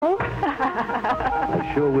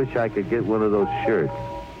sure wish I could get one of those shirts.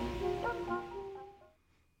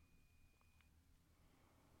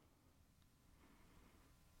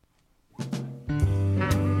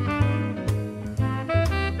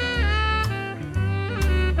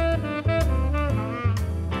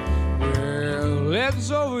 Well,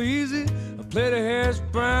 it's over easy. I play the hash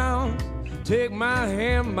browns. Take my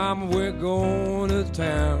hand, mama, we're going to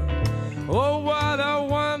town. Oh, what a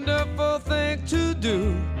wonderful thing to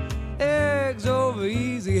do. Eggs over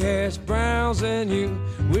easy, hash browns and you.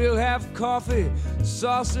 We'll have coffee,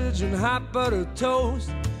 sausage, and hot butter toast.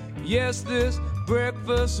 Yes, this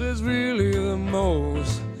breakfast is really the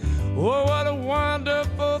most. Oh, what a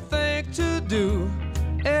wonderful thing to do.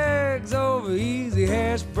 Eggs over easy,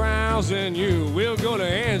 hash browns and you. We'll go to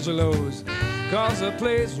Angelo's, 'cause the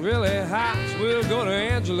place really hot. We'll go to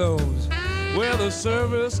Angelo's, where the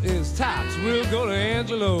service is tops. We'll go to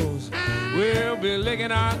Angelo's, we'll be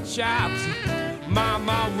licking our chops.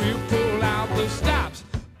 Mama, we'll pull out the stops.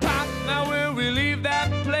 Pop, now when we leave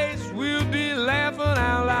that place, we'll be laughing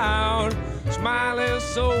out loud. Smiling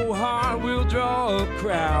so hard, we'll draw a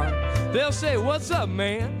crowd. They'll say, what's up,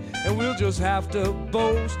 man? And we'll just have to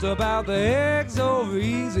boast about the eggs over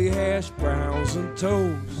easy, hash browns and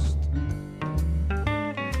toast.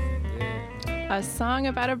 A song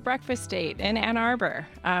about a breakfast date in Ann Arbor.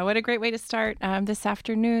 What a great way to start this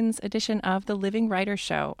afternoon's edition of the Living Writers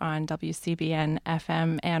Show on WCBN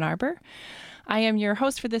FM Ann Arbor. I am your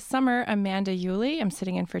host for this summer, Amanda Yulee. I'm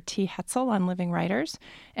sitting in for T. Hetzel on Living Writers.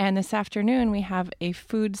 And this afternoon, we have a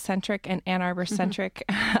food-centric and Ann Arbor-centric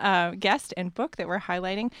guest and book that we're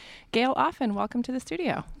highlighting. Gail Offen, welcome to the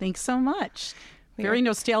studio. Thanks so much. Very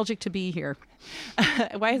nostalgic to be here.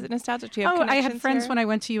 Why is it nostalgic? Do you have I had friends here? when I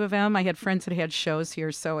went to U of M. I had friends that had shows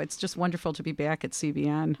here, so it's just wonderful to be back at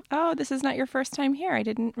CBN. Oh, this is not your first time here. I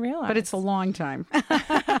didn't realize. But it's a long time.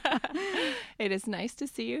 It is nice to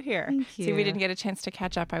see you here. Thank you. See, we didn't get a chance to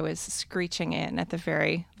catch up. I was screeching in at the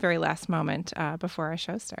very, very last moment before our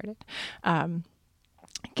show started.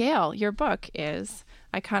 Gail, your book is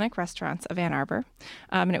Iconic Restaurants of Ann Arbor,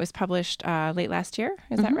 and it was published late last year.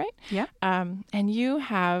 Is that right? Yeah. And you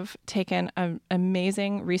have taken an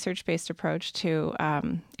amazing research-based approach to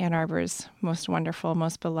Ann Arbor's most wonderful,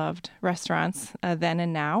 most beloved restaurants then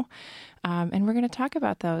and now. And we're going to talk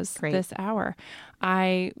about those this hour.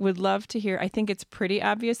 I would love to hear, I think it's pretty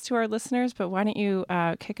obvious to our listeners, but why don't you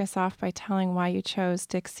kick us off by telling why you chose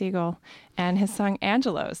Dick Siegel and his song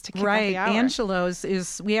Angelo's to kick off the hour. Angelo's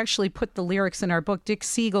is, we actually put the lyrics in our book. Dick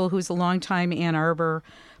Siegel, who's a longtime Ann Arbor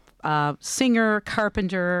singer,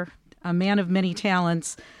 carpenter, a man of many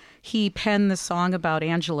talents, he penned the song about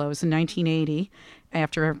Angelo's in 1980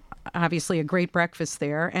 after obviously a great breakfast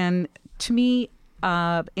there. And to me,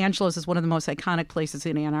 Angelo's is one of the most iconic places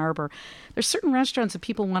in Ann Arbor. There's certain restaurants that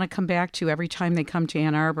people want to come back to every time they come to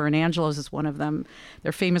Ann Arbor, and Angelo's is one of them.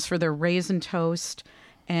 They're famous for their raisin toast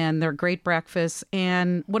and their great breakfast.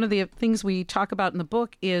 And one of the things we talk about in the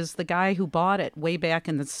book is the guy who bought it way back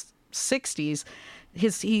in the 60s.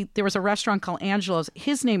 There was a restaurant called Angelo's.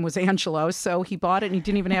 His name was Angelo, so he bought it and he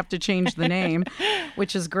didn't even have to change the name,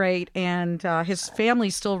 which is great. And his family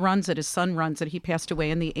still runs it. His son runs it. He passed away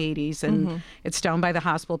in the 80s, and it's down by the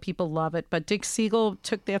hospital. People love it. But Dick Siegel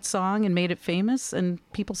took that song and made it famous, and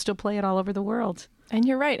people still play it all over the world. And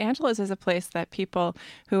you're right. Angelo's is a place that people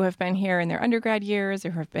who have been here in their undergrad years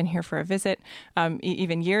or who have been here for a visit,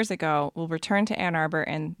 even years ago, will return to Ann Arbor,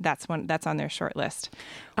 and that's on their short list.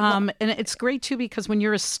 And it's great, too, because when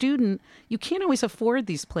you're a student, you can't always afford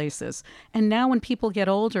these places. And now when people get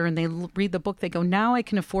older and they read the book, they go, now I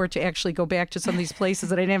can afford to actually go back to some of these places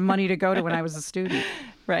that I didn't have money to go to when I was a student.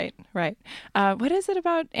 Right. What is it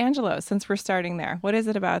about Angelo's, since we're starting there? What is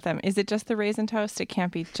it about them? Is it just the raisin toast? It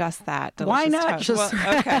can't be just that delicious Why not toast. just...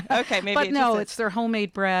 Okay, maybe. But no, it's their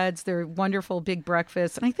homemade breads, their wonderful big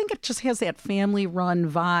breakfasts. And I think it just has that family-run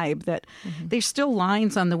vibe that there's still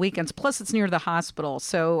lines on the weekends. Plus, it's near the hospital,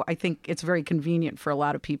 so I think it's very convenient for a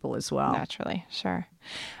lot of people as well. Naturally, sure.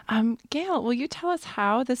 Gail, will you tell us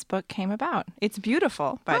how this book came about? It's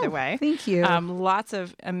beautiful, by the way. Thank you. Lots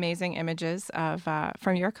of amazing images of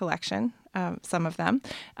from your collection, some of them,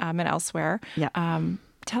 and elsewhere. Yeah.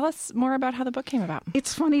 Tell us more about how the book came about.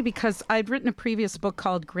 It's funny because I'd written a previous book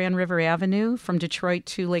called Grand River Avenue, from Detroit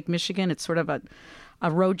to Lake Michigan. It's sort of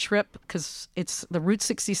a road trip because it's the Route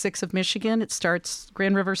 66 of Michigan.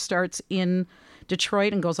 Grand River starts in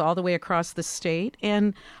Detroit and goes all the way across the state.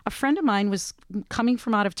 And a friend of mine was coming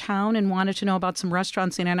from out of town and wanted to know about some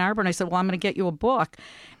restaurants in Ann Arbor. And I said, well, I'm going to get you a book.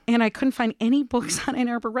 And I couldn't find any books on Ann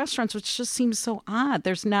Arbor restaurants, which just seems so odd.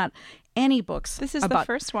 There's not any books. This is the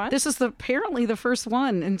first one? This is apparently the first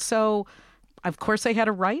one. And so of course, I had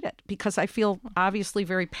to write it because I feel obviously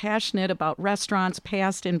very passionate about restaurants,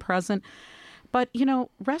 past and present. But,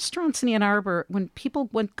 restaurants in Ann Arbor, when people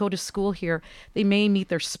go to school here, they may meet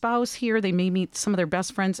their spouse here, they may meet some of their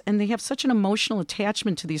best friends, and they have such an emotional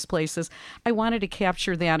attachment to these places. I wanted to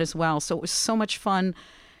capture that as well. So it was so much fun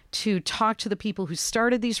to talk to the people who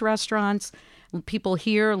started these restaurants, people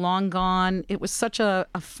here, long gone. It was such a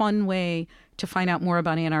fun way to find out more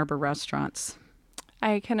about Ann Arbor restaurants.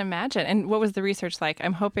 I can imagine. And what was the research like?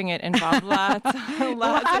 I'm hoping it involved lots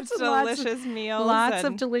of delicious meals. Lots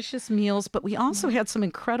of delicious meals. But we also had some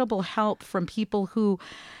incredible help from people who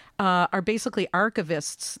are basically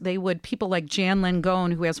archivists. People like Jan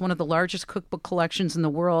Langone, who has one of the largest cookbook collections in the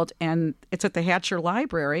world, and it's at the Hatcher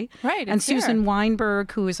Library. Right, and Susan here.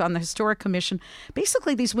 Weinberg, who is on the Historic Commission.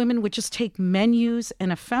 Basically, these women would just take menus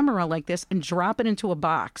and ephemera like this and drop it into a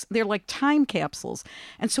box. They're like time capsules.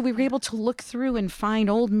 And so we were able to look through and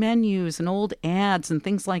find old menus and old ads and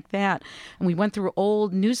things like that. And we went through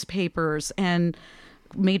old newspapers and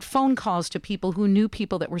made phone calls to people who knew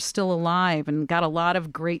people that were still alive and got a lot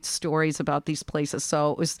of great stories about these places.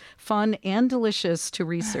 So it was fun and delicious to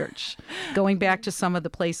research, going back to some of the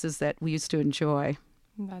places that we used to enjoy.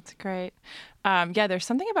 That's great. There's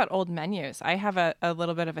something about old menus. I have a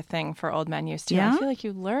little bit of a thing for old menus, too. Yeah? I feel like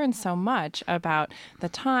you learn so much about the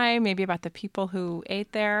time, maybe about the people who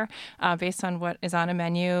ate there, based on what is on a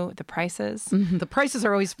menu, the prices. Mm-hmm. The prices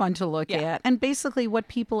are always fun to look at. And basically what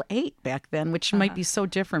people ate back then, which might be so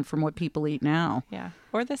different from what people eat now. Yeah.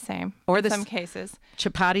 Or the same. Or in some cases.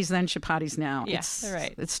 Chapatis then, chapatis now. Yes,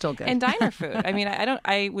 right. It's still good. And diner food. I mean,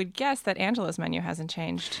 I would guess that Angela's menu hasn't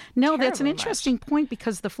changed. No, that's an terribly interesting much. point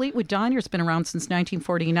because the Fleetwood Diner's been around since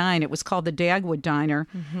 1949. It was called the Dagwood Diner.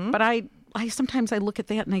 Mm-hmm. But I sometimes I look at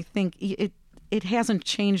that and I think it hasn't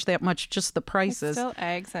changed that much, just the prices. It's still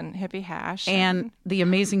eggs and hippie hash. And the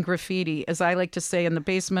amazing graffiti, as I like to say, in the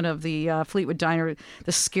basement of the Fleetwood Diner,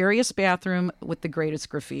 the scariest bathroom with the greatest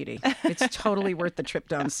graffiti. It's totally worth the trip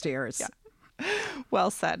downstairs. Yeah.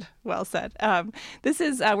 Well said. Well said.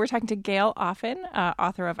 We're talking to Gail Offen,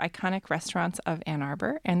 author of Iconic Restaurants of Ann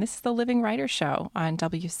Arbor, and this is the Living Writer Show on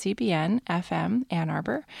WCBN FM Ann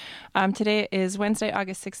Arbor. Today is Wednesday,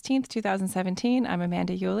 August 16th, 2017. I'm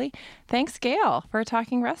Amanda Yulee. Thanks, Gail, for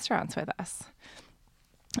talking restaurants with us.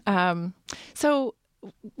 So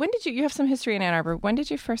when did you have some history in Ann Arbor? When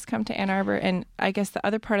did you first come to Ann Arbor? And I guess the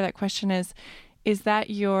other part of that question is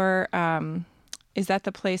that your... is that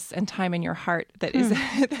the place and time in your heart that is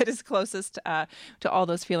that is closest to all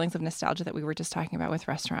those feelings of nostalgia that we were just talking about with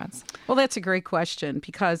restaurants? Well, that's a great question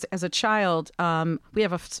because as a child, we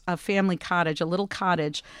have a family cottage, a little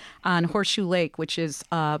cottage on Horseshoe Lake, which is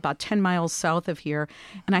about 10 miles south of here.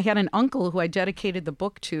 And I had an uncle who I dedicated the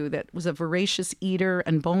book to that was a voracious eater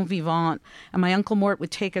and bon vivant. And my Uncle Mort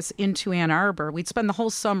would take us into Ann Arbor. We'd spend the whole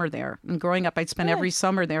summer there. And growing up, I'd spend every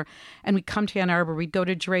summer there. And we'd come to Ann Arbor. We'd go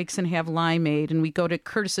to Drake's and have limeade. And we'd go to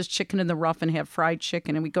Curtis's Chicken in the Rough and have fried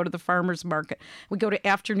chicken. And we'd go to the farmer's market. We'd go to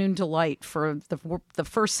Afternoon Delight for the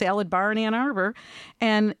first salad bar in Ann Arbor.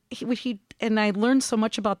 And I learned so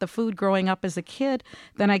much about the food growing up as a kid.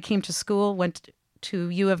 Then I came to school, went to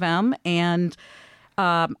U of M, and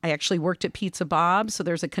I actually worked at Pizza Bob, so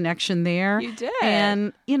there's a connection there. You did.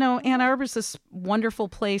 And, Ann Arbor's this wonderful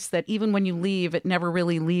place that even when you leave, it never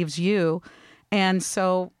really leaves you. And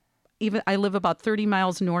so I live about 30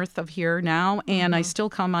 miles north of here now, and I still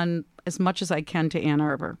come on as much as I can to Ann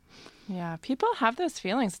Arbor. Yeah, people have those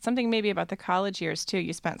feelings. It's something maybe about the college years too.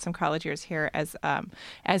 You spent some college years here,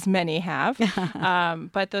 as many have.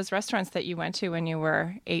 But those restaurants that you went to when you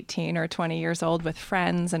were 18 or 20 years old with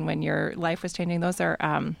friends, and when your life was changing, those are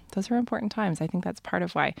important times. I think that's part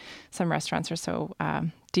of why some restaurants are so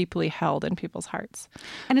deeply held in people's hearts.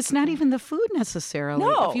 And it's not even the food necessarily.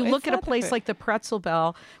 No, if you look at a place like the Pretzel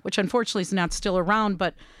Bell, which unfortunately is not still around,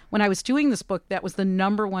 but when I was doing this book, that was the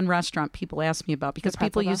number one restaurant people asked me about because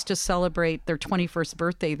people used to celebrate their 21st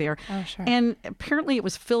birthday there. Oh, sure. And apparently it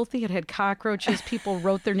was filthy. It had cockroaches. People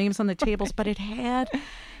wrote their names on the tables, but it had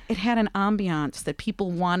an ambiance that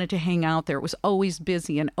people wanted to hang out there. It was always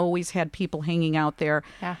busy and always had people hanging out there.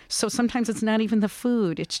 Yeah. So sometimes it's not even the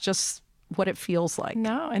food. It's just what it feels like.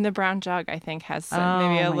 No, and the Brown Jug, I think, has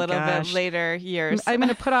maybe a little bit later years. I'm going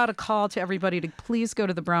to put out a call to everybody to please go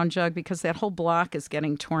to the Brown Jug because that whole block is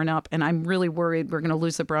getting torn up, and I'm really worried we're going to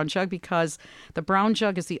lose the Brown Jug because the Brown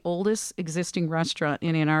Jug is the oldest existing restaurant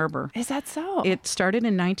in Ann Arbor. Is that so? It started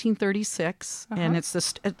in 1936, and it's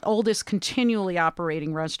the oldest continually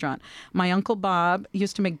operating restaurant. My Uncle Bob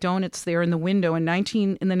used to make donuts there in the window in the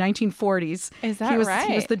 1940s. Is that right?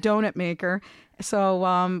 He was the donut maker.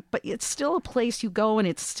 So, but it's still a place you go, and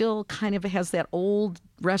it still kind of has that old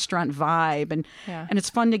restaurant vibe, and it's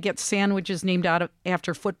fun to get sandwiches named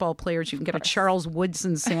after football players. You can get a Charles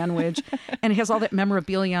Woodson sandwich, and it has all that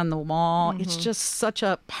memorabilia on the wall. It's just such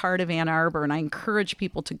a part of Ann Arbor, and I encourage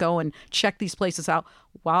people to go and check these places out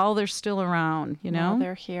while they're still around. While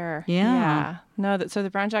they're here. Yeah. No, so the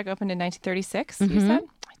Brown Jack opened in 1936. You said?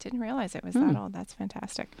 I didn't realize it was that old. That's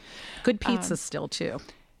fantastic. Good pizza still too.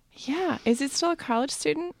 Yeah. Is it still a college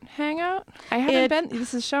student hangout? I haven't been.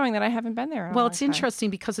 This is showing that I haven't been there. Well, it's interesting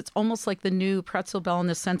because it's almost like the new Pretzel Bell in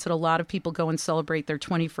the sense that a lot of people go and celebrate their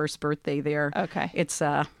 21st birthday there. Okay. It's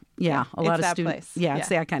a lot of students. Place. Yeah, it's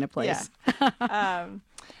that kind of place. Yeah.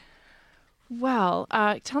 Well,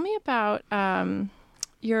 tell me about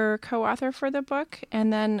your co-author for the book,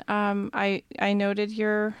 and then I noted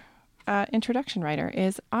your introduction writer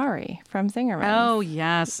is Ari from Zingerman's. Oh,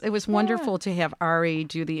 yes. It was wonderful to have Ari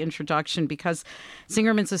do the introduction because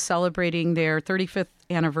Zingerman's is celebrating their 35th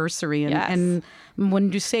anniversary. And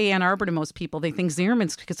when you say Ann Arbor to most people, they think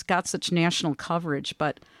Zingerman's because it's got such national coverage.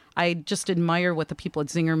 But I just admire what the people at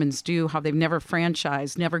Zingerman's do, how they've never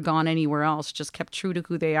franchised, never gone anywhere else, just kept true to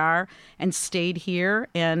who they are and stayed here.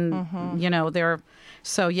 And, they're...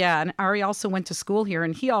 So, and Ari also went to school here,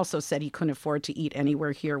 and he also said he couldn't afford to eat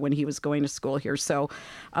anywhere here when he was going to school here. So,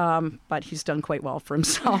 but he's done quite well for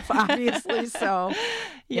himself, obviously. So,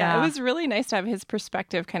 it was really nice to have his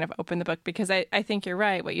perspective kind of open the book because I think you're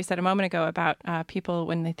right, what you said a moment ago about people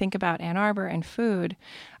when they think about Ann Arbor and food,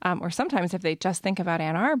 or sometimes if they just think about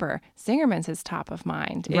Ann Arbor, Zingerman's is top of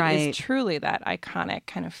mind. It is truly that iconic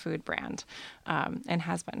kind of food brand. And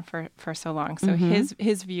has been for so long. So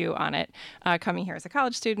his view on it, coming here as a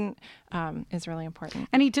college student, is really important.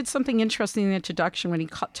 And he did something interesting in the introduction when he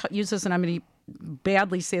uses, and I'm going to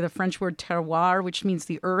badly say the French word terroir, which means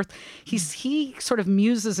the earth. He sort of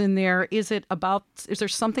muses in there, is there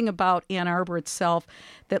something about Ann Arbor itself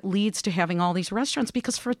that leads to having all these restaurants?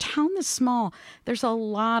 Because for a town this small, there's a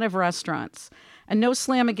lot of restaurants. And no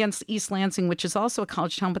slam against East Lansing, which is also a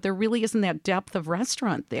college town, but there really isn't that depth of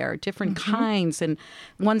restaurant there, different kinds and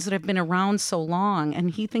ones that have been around so long.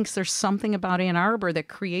 And he thinks there's something about Ann Arbor that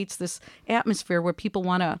creates this atmosphere where people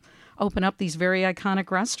want to open up these very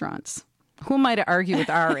iconic restaurants. Who am I to argue with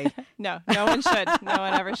Ari? No one should. No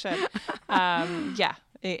one ever should.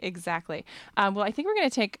 Exactly. Well, I think we're going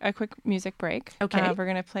to take a quick music break. Okay. We're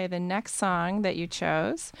going to play the next song that you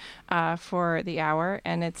chose for the hour,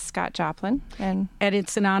 and it's Scott Joplin. And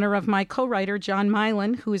it's in honor of my co-writer, John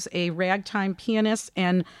Mylan, who's a ragtime pianist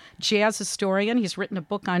and jazz historian. He's written a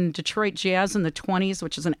book on Detroit jazz in the 20s,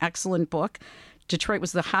 which is an excellent book. Detroit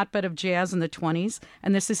was the hotbed of jazz in the 20s,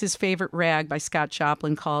 and this is his favorite rag by Scott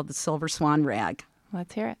Joplin called the Silver Swan Rag.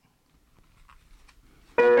 Let's hear it.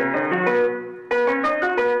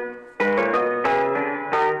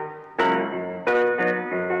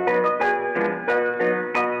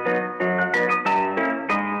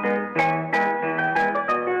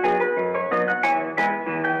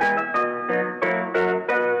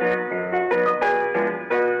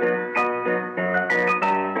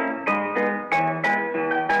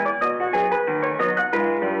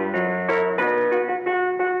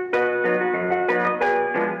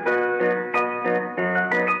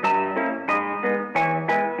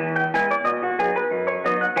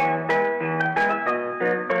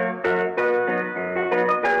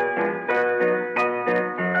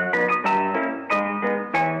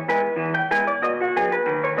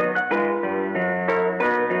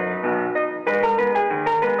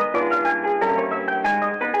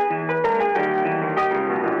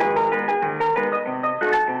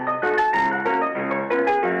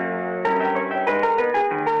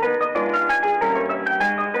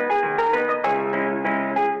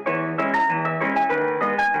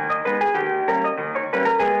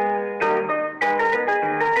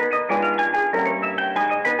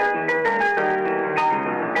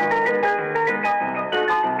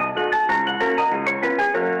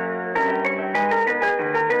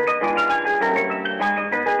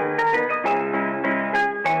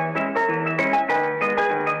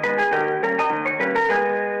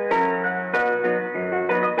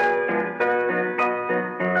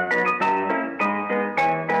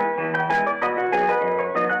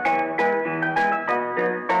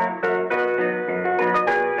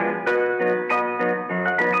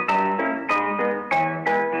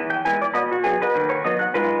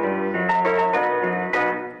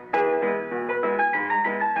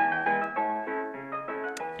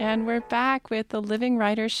 with the Living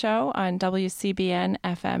Writers Show on WCBN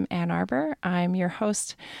FM Ann Arbor. I'm your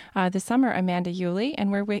host this summer, Amanda Yulee,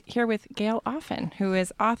 and we're here with Gail Offen, who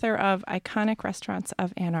is author of Iconic Restaurants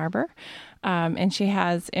of Ann Arbor. And she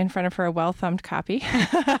has in front of her a well-thumbed copy.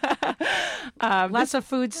 Lots of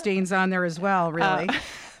food stains on there as well, really.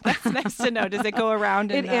 That's nice to know. Does it go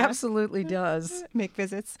around and it absolutely does. Make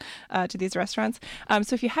visits to these restaurants?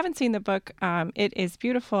 So if you haven't seen the book, it is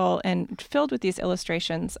beautiful and filled with these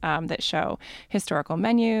illustrations that show historical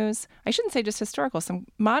menus. I shouldn't say just historical, some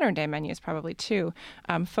modern day menus probably too.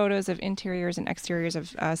 Photos of interiors and exteriors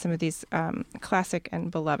of some of these classic and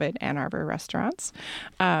beloved Ann Arbor restaurants.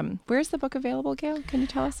 Where's the book available, Gail? Can you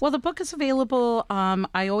tell us? Well, the book is available.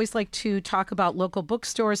 I always like to talk about local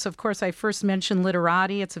bookstores. Of course, I first mentioned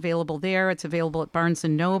Literati. It's available there. It's available at Barnes &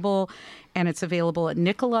 Noble, and it's available at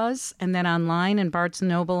Nicola's, and then online in Barnes &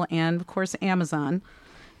 Noble, and, of course, Amazon.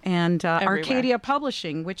 And Arcadia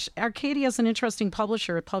Publishing, which Arcadia is an interesting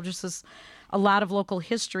publisher. It publishes a lot of local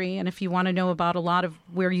history, and if you want to know about a lot of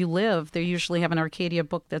where you live, they usually have an Arcadia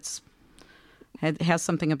book that's has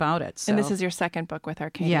something about it. So. And this is your second book with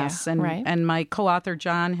Arcadia. Yes, and right? And my co-author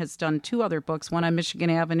John has done 2 other books, one on Michigan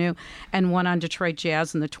Avenue and one on Detroit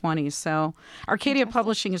jazz in the 20s. So Arcadia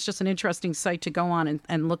Publishing is just an interesting site to go on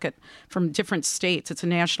and look at from different states. It's a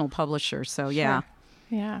national publisher, so yeah.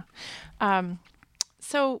 Sure. Yeah.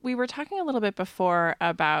 So we were talking a little bit before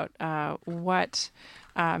about what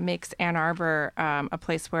makes Ann Arbor a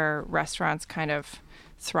place where restaurants kind of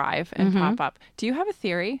thrive and pop up. Do you have a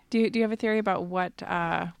theory? Do you have a theory about what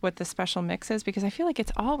the special mix is? Because I feel like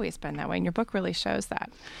it's always been that way, and your book really shows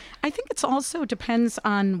that. I think it's also depends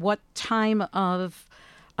on what time of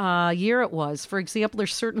year it was. For example,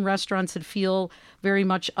 there's certain restaurants that feel very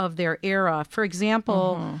much of their era. For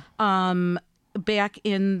example, back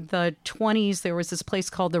in the 20s, there was this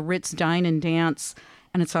place called the Ritz Dine and Dance,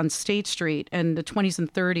 and it's on State Street. And the 20s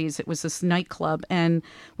and 30s, it was this nightclub. And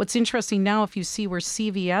what's interesting now, if you see where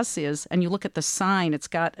CVS is and you look at the sign, it's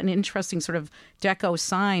got an interesting sort of deco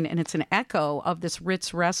sign, and it's an echo of this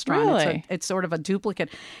Ritz restaurant. Really? It's sort of a duplicate.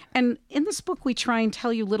 And in this book, we try and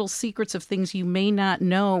tell you little secrets of things you may not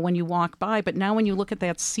know when you walk by. But now when you look at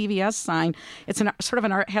that CVS sign, it's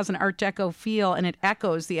has an Art Deco feel, and it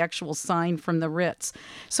echoes the actual sign from the Ritz.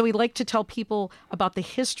 So we like to tell people about the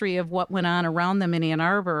history of what went on around them in Ann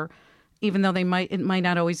Arbor, even though it might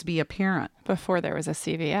not always be apparent. Before there was a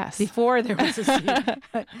CVS. Before there was a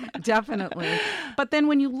CVS, definitely. But then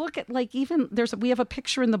when you look at we have a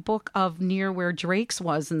picture in the book of near where Drake's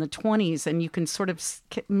was in the 20s, and you can sort of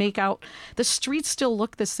make out the streets still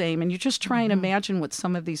look the same, and you just try and imagine what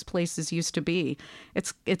some of these places used to be.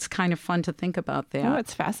 It's kind of fun to think about that. Oh,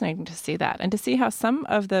 it's fascinating to see that, and to see how some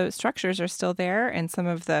of the structures are still there, and some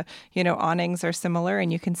of the awnings are similar,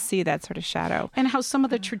 and you can see that sort of shadow. And how some of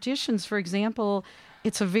the traditions, for example,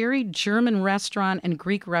 it's a very German restaurant and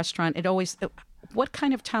Greek restaurant. What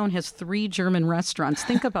kind of town has 3 German restaurants?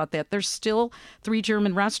 Think about that. There's still 3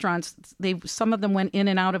 German restaurants. Some of them went in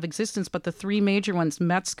and out of existence, but the 3 major ones,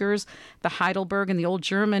 Metzger's, the Heidelberg, and the Old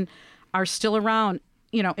German, are still around,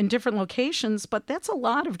 in different locations. But that's a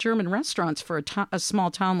lot of German restaurants for a small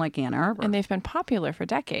town like Ann Arbor. And they've been popular for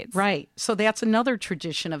decades. Right. So that's another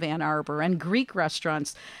tradition of Ann Arbor. And Greek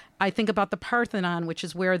restaurants. I think about the Parthenon, which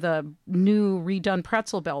is where the new redone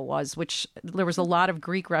Pretzel Bell was, which there was a lot of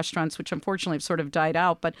Greek restaurants, which unfortunately have sort of died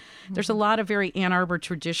out. But there's a lot of very Ann Arbor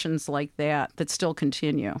traditions like that still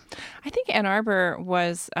continue. I think Ann Arbor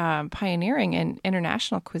was pioneering in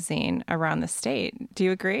international cuisine around the state. Do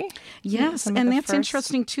you agree? Yes, and that's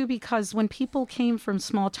interesting, too, because when people came from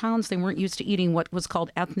small towns, they weren't used to eating what was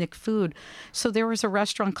called ethnic food. So there was a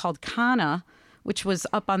restaurant called Kana, which was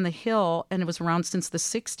up on the hill, and it was around since the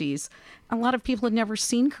 60s. A lot of people had never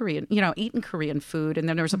seen eaten Korean food. And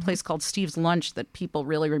then there was a place called Steve's Lunch that people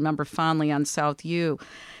really remember fondly on South U.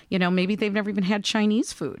 Maybe they've never even had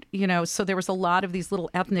Chinese food, So there was a lot of these little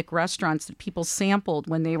ethnic restaurants that people sampled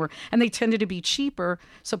and they tended to be cheaper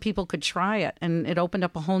so people could try it. And it opened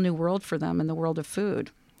up a whole new world for them in the world of food.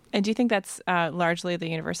 And do you think that's largely the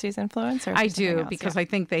university's influence? Or I do, because I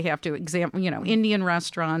think they have to examine, Indian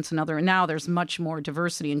restaurants and now there's much more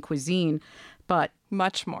diversity in cuisine, but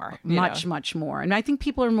much more. Much more. And I think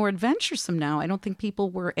people are more adventuresome now. I don't think people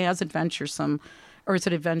were as adventuresome, or is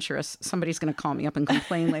it adventurous? Somebody's going to call me up and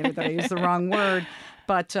complain later that I used the wrong word.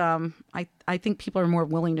 But I think people are more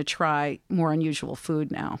willing to try more unusual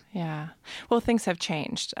food now. Yeah. Well, things have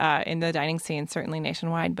changed in the dining scene, certainly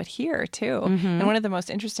nationwide, but here too. And one of the most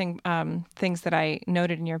interesting things that I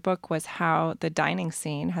noted in your book was how the dining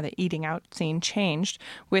scene, how the eating out scene changed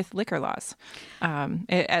with liquor laws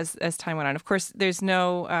as time went on. Of course, there's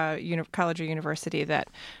no college or university that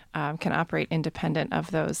can operate independent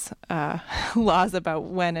of those laws about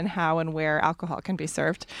when and how and where alcohol can be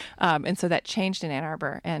served. And so that changed in Ann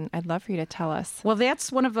Arbor. And I'd love for you to tell us. Well,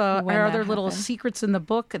 that's one of our other little happened. secrets in the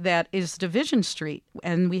book, that is Division Street.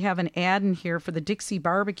 And we have an ad in here for the Dixie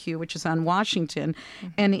Barbecue, which is on Washington.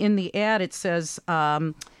 And in the ad, it says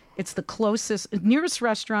it's the nearest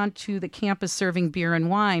restaurant to the campus serving beer and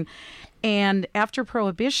wine. And after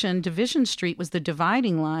Prohibition, Division Street was the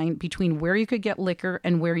dividing line between where you could get liquor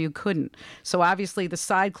and where you couldn't. So obviously the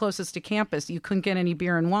side closest to campus, you couldn't get any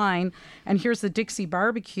beer and wine. And here's the Dixie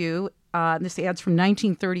Barbecue. This ad's from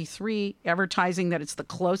 1933, advertising that it's the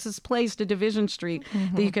closest place to Division Street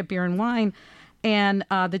that you get beer and wine. And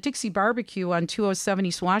the Dixie Barbecue on 207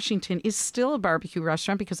 East Washington is still a barbecue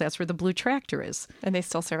restaurant because that's where the Blue Tractor is. And they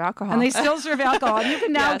still serve alcohol. And they still serve alcohol. And you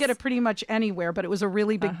can now Yes. get it pretty much anywhere, but it was a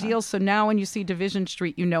really big deal. So now when you see Division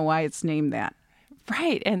Street, you know why it's named that.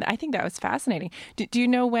 Right, and I think that was fascinating. Do you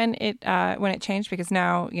know when it changed? Because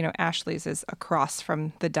now Ashley's is across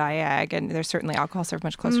from the Diag, and there's certainly alcohol served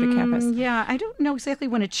much closer to campus. Yeah, I don't know exactly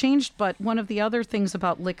when it changed, but one of the other things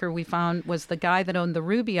about liquor we found was the guy that owned the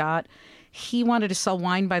Rubaiyat. He wanted to sell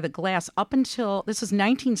wine by the glass up until, this is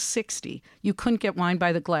 1960. You couldn't get wine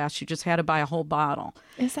by the glass. You just had to buy a whole bottle.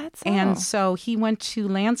 Is that so? And so he went to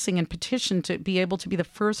Lansing and petitioned to be able to be the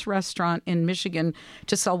first restaurant in Michigan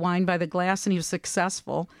to sell wine by the glass, and he was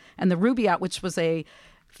successful. And the Rubaiyat, which was a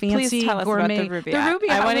fancy Please tell us gourmet. about the The Rubaiyat. I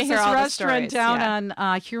Rubaiyat want to was hear this all the restaurant stories. down Yeah.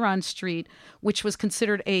 on Huron Street, which was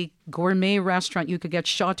considered a gourmet restaurant. You could get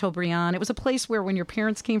Chateaubriand. It was a place where when your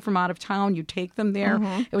parents came from out of town, you take them there.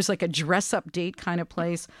 It was like a dress-up date kind of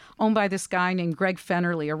place, owned by this guy named Greg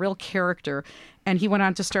Fennerly, a real character. And he went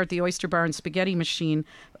on to start the Oyster Bar and Spaghetti Machine.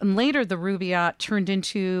 And later, the Rubaiyat turned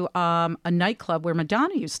into a nightclub where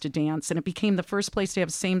Madonna used to dance. And it became the first place to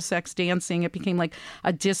have same-sex dancing. It became like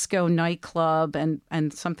a disco nightclub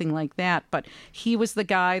and something like that. But he was the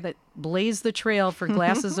guy that blazed the trail for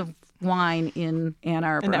glasses of wine in Ann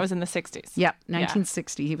Arbor. And that was in the 60s. Yep,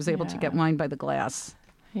 1960. He was able to get wine by the glass.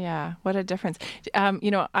 Yeah, what a difference.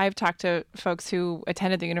 I've talked to folks who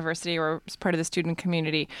attended the university or was part of the student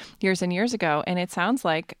community years and years ago, and it sounds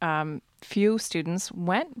like few students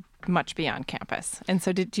went much beyond campus. And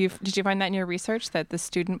so did you find that in your research, that the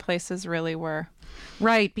student places really were?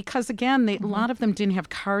 Right, because again, a lot of them didn't have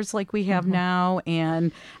cars like we have now,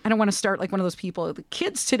 and I don't want to start like one of those people. The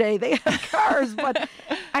kids today, they have cars, but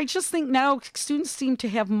I just think now students seem to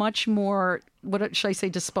have much more, what should I say,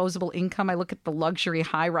 disposable income. I look at the luxury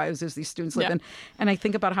high-rises these students live in, and I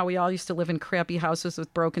think about how we all used to live in crappy houses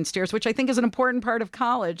with broken stairs, which I think is an important part of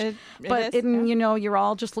college. But you're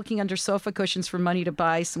all just looking under sofa cushions for money to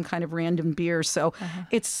buy some kind of random beer. So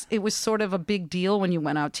it was sort of a big deal when you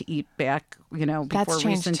went out to eat back, before That's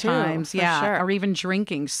changed recent too, times. for Yeah, sure. or even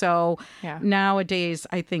drinking. So nowadays,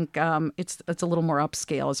 I think it's a little more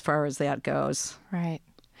upscale as far as that goes. Right.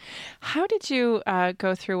 How did you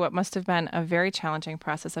go through what must have been a very challenging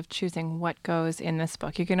process of choosing what goes in this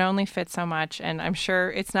book? You can only fit so much, and I'm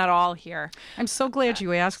sure it's not all here. I'm so glad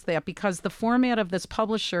you asked that, because the format of this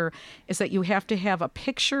publisher is that you have to have a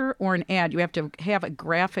picture or an ad. You have to have a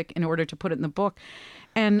graphic in order to put it in the book.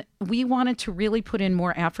 And we wanted to really put in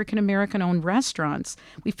more African-American owned restaurants.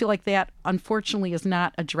 We feel like that, unfortunately, is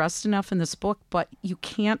not addressed enough in this book, but you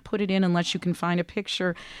can't put it in unless you can find a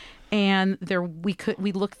picture. And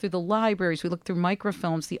we looked through the libraries, we looked through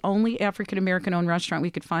microfilms. The only African-American owned restaurant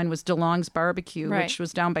we could find was DeLong's Barbecue, Right. which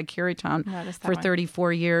was down by Carytown Noticed that for one.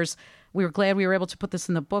 34 years. We were glad we were able to put this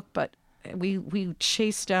in the book, but we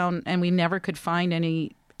chased down and we never could find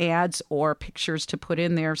any ads or pictures to put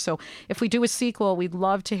in there. So if we do a sequel, we'd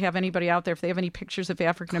love to have anybody out there. If they have any pictures of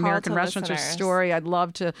African-American Call to restaurants or listeners. story, I'd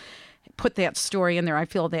love to put that story in there. I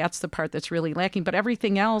feel that's the part that's really lacking. But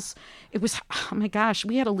everything else, it was, oh my gosh,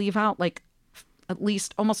 we had to leave out like at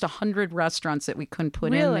least almost 100 restaurants that we couldn't put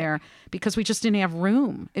in Really? there because we just didn't have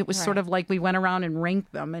room. It was sort of like we went around and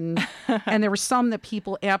ranked them. And and there were some that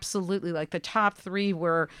people absolutely, like the top 3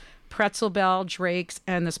 were Pretzel Bell, Drake's,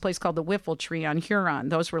 and this place called the Whiffle Tree on Huron.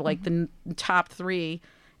 Those were like the top 3.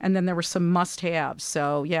 And then there were some must-haves.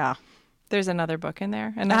 So, yeah. There's another book in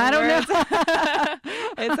there. I don't know.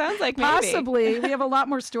 It sounds like maybe. Possibly. We have a lot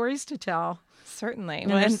more stories to tell. Certainly. And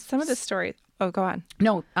Well, and there's- some of the stories. Oh, go on.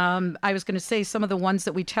 No, I was going to say some of the ones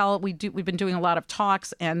that we tell, we've been doing a lot of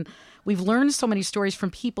talks, and we've learned so many stories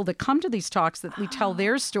from people that come to these talks that we tell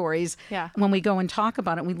their stories when we go and talk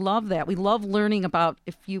about it. We love that. We love learning about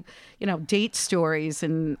date stories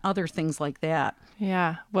and other things like that.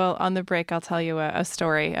 Yeah. Well, on the break, I'll tell you a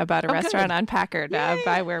story about a restaurant on Packard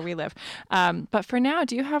by where we live. But for now,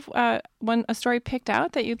 do you have a story picked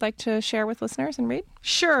out that you'd like to share with listeners and read?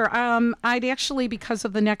 Sure. I'd actually, because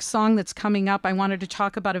of the next song that's coming up, I wanted to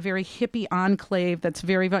talk about a very hippie enclave that's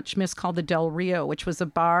very much missed called the Del Rio, which was a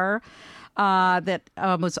bar that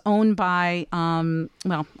was owned by,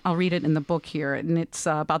 I'll read it in the book here, and it's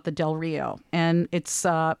about the Del Rio. And it's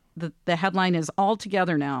the headline is All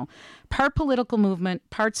Together Now. Part political movement,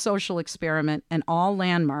 part social experiment, and all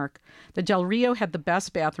landmark. The Del Rio had the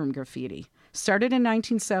best bathroom graffiti. Started in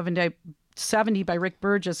 1970 by Rick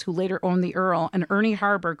Burgess, who later owned the Earl, and Ernie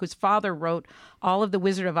Harburg, whose father wrote all of the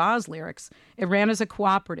Wizard of Oz lyrics. It ran as a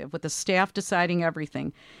cooperative with the staff deciding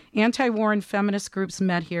everything. Anti-war and feminist groups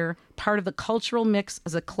met here, part of the cultural mix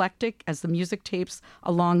as eclectic as the music tapes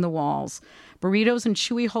along the walls. Burritos and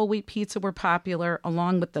chewy whole wheat pizza were popular,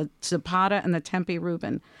 along with the Zapata and the Tempe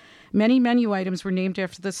Reuben. Many menu items were named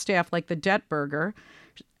after the staff, like the Det Burger,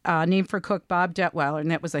 named for cook Bob Detweiler, and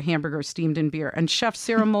that was a hamburger steamed in beer. And Chef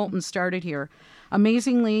Sarah Moulton started here.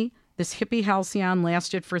 Amazingly, this hippie halcyon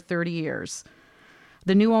lasted for 30 years.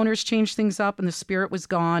 The new owners changed things up, and the spirit was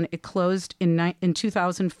gone. It closed in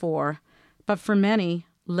 2004. But for many,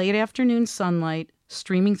 late afternoon sunlight,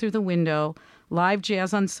 streaming through the window, live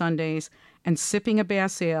jazz on Sundays, and sipping a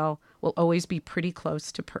Bass Ale will always be pretty close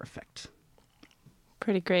to perfect.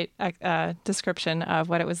 Pretty great description of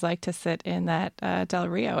what it was like to sit in that Del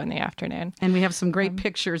Rio in the afternoon. And we have some great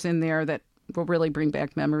pictures in there that will really bring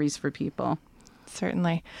back memories for people.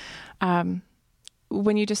 Certainly.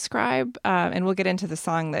 When you describe, and we'll get into the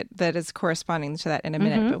song that is corresponding to that in a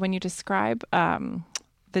minute, but when you describe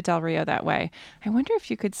the Del Rio that way, I wonder if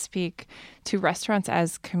you could speak to restaurants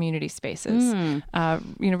as community spaces.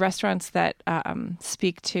 Restaurants that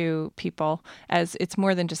speak to people as it's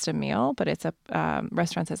more than just a meal, but it's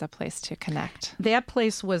restaurants as a place to connect. That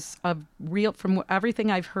place was a real, from everything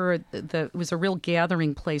I've heard, it was a real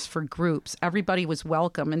gathering place for groups. Everybody was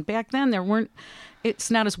welcome, and back then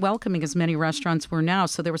it's not as welcoming as many restaurants were now.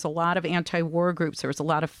 So there was a lot of anti-war groups. There was a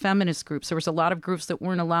lot of feminist groups. There was a lot of groups that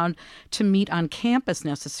weren't allowed to meet on campus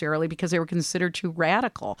necessarily because they were considered too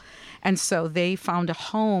radical. And so they found a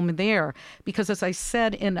home there because, as I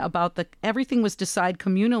said, everything was decided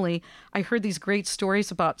communally. I heard these great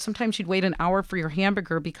stories about sometimes you'd wait an hour for your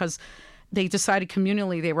hamburger because they decided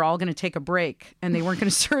communally they were all going to take a break and they weren't going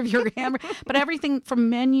to serve your hamburger. But everything from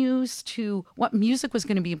menus to what music was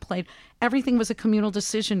going to be played, everything was a communal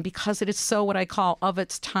decision because it is so what I call of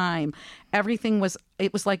its time.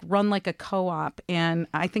 It was like run like a co-op. And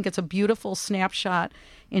I think it's a beautiful snapshot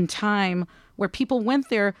in time where people went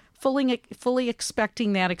there fully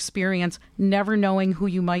expecting that experience, never knowing who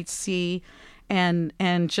you might see, and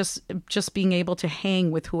just being able to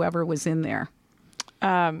hang with whoever was in there.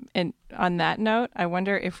 And on that note, I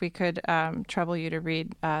wonder if we could trouble you to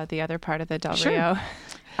read the other part of the Del Rio.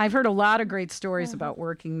 I've heard a lot of great stories about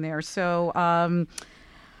working there. So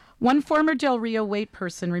one former Del Rio wait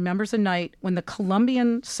person remembers a night when the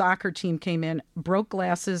Colombian soccer team came in, broke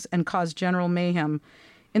glasses, and caused general mayhem.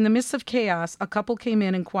 In the midst of chaos, a couple came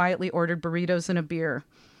in and quietly ordered burritos and a beer.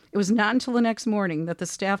 It was not until the next morning that the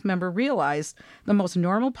staff member realized the most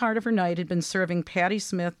normal part of her night had been serving Patti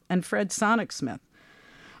Smith and Fred Sonic Smith.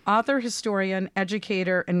 Author, historian,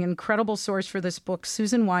 educator, and incredible source for this book,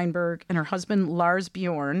 Susan Weinberg and her husband Lars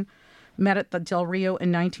Bjorn met at the Del Rio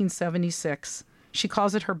in 1976. She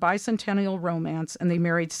calls it her bicentennial romance, and they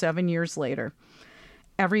married 7 years later.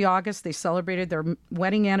 Every August, they celebrated their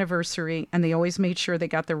wedding anniversary, and they always made sure they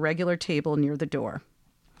got their regular table near the door.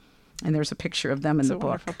 And there's a picture of them in the book. It's a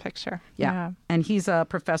wonderful picture. Yeah. And he's a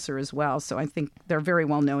professor as well, so I think they're very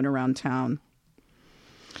well known around town.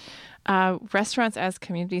 Restaurants as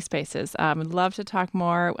community spaces. I'd love to talk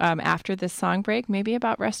more after this song break, maybe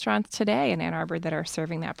about restaurants today in Ann Arbor that are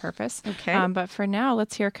serving that purpose. Okay. But for now,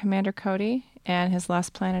 let's hear Commander Cody and his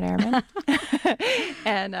Lost Planet Airmen.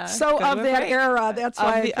 And of that era, that's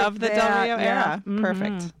why of the Del Rio era. Yeah. Mm-hmm.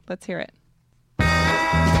 Perfect. Let's hear it.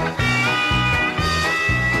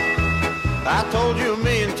 I told you a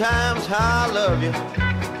million times how I love you.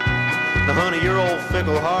 Now, honey, your old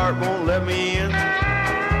fickle heart won't let me in.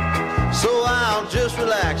 So I'll just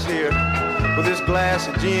relax here with this glass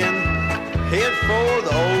of gin. Head for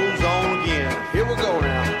the ozone again. Here we go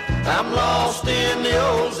now. I'm lost in the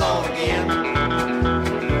ozone again.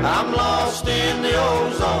 I'm lost in the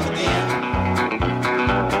ozone again.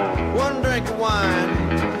 One drink of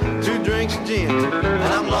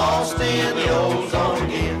lost in the ozone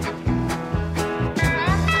again.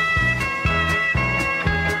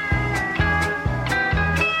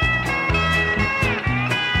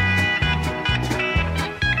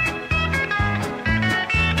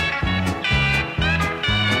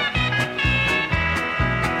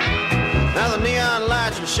 Now the neon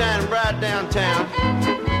lights are shining bright downtown.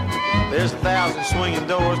 There's 1,000 swinging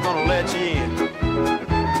doors gonna let you in.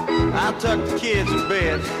 I tuck the kids in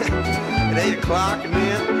bed at 8 o'clock and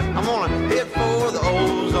then I'm gonna hit for the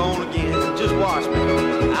ozone again. Just watch me.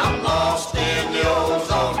 I'm lost in the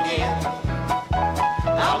ozone again.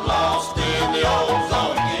 I'm lost in the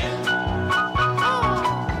ozone again.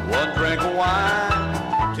 1 drink of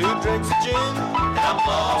wine, 2 drinks of gin, and I'm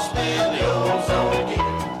lost in the ozone again.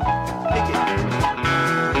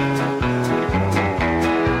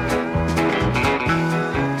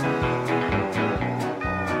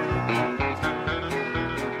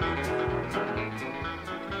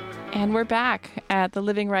 And we're back at the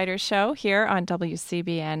Living Writers Show here on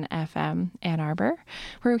WCBN FM Ann Arbor.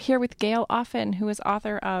 We're here with Gail Offen, who is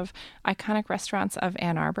author of Iconic Restaurants of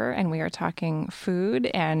Ann Arbor, and we are talking food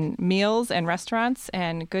and meals and restaurants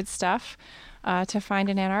and good stuff to find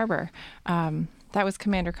in Ann Arbor. That was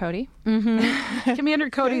Commander Cody. Mm-hmm. Commander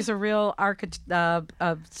Cody's a real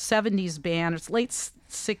 70s band. It's late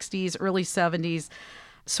 60s, early 70s.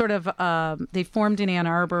 Sort of, they formed in Ann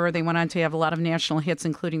Arbor. They went on to have a lot of national hits,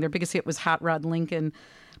 including their biggest hit was Hot Rod Lincoln.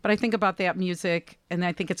 But I think about that music, and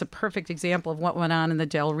I think it's a perfect example of what went on in the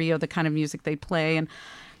Del Rio, the kind of music they play. And,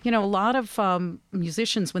 you know, a lot of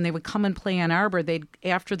musicians, when they would come and play Ann Arbor,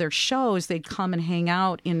 after their shows, they'd come and hang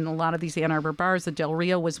out in a lot of these Ann Arbor bars. The Del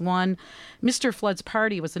Rio was one. Mr. Flood's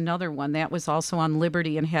Party was another one. That was also on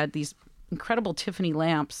Liberty and had these incredible Tiffany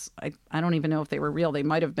lamps. I don't even know if they were real. They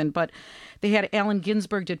might have been, but they had Allen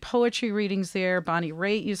Ginsberg did poetry readings there. Bonnie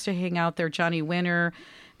Raitt used to hang out there. Johnny Winter.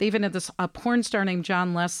 They even had a porn star named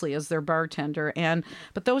John Leslie as their bartender.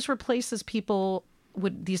 But those were places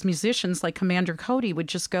these musicians like Commander Cody would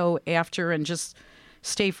just go after and just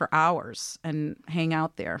stay for hours and hang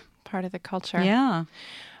out there. Part of the culture. Yeah.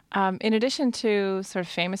 In addition to sort of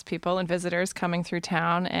famous people and visitors coming through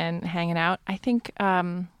town and hanging out, I think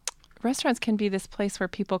restaurants can be this place where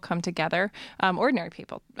people come together, ordinary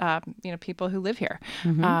people, people who live here.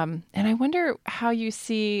 Mm-hmm. And I wonder how you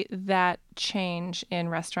see that change in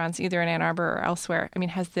restaurants, either in Ann Arbor or elsewhere. I mean,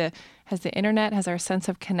 has the internet, has our sense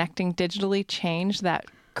of connecting digitally changed that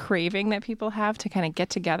craving that people have to kind of get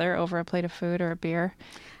together over a plate of food or a beer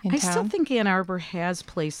in town? I still think Ann Arbor has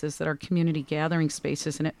places that are community gathering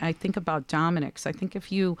spaces, and I think about Dominic's. I think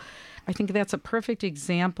that's a perfect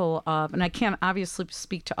example of, and I can't obviously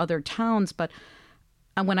speak to other towns, but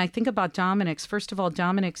when I think about Dominic's, first of all,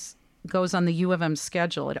 Dominic's goes on the U of M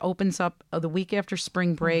schedule. It opens up the week after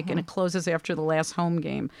spring break, and it closes after the last home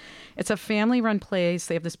game. It's a family-run place.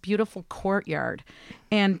 They have this beautiful courtyard,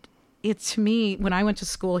 and to me, when I went to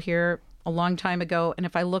school here a long time ago, and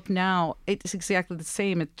if I look now, it's exactly the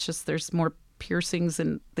same. It's just there's more piercings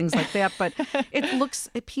and things like that, but it looks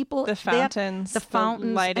at people, the fountains,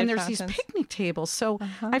 and there's these picnic tables. So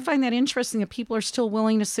I find that interesting that people are still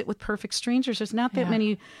willing to sit with perfect strangers. There's not that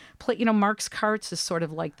many, Mark's Carts is sort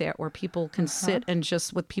of like that, where people can sit and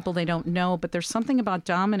just with people they don't know. But there's something about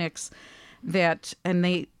Dominic's that, and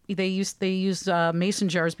they used mason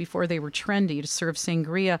jars before they were trendy to serve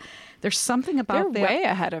sangria. There's something about They're way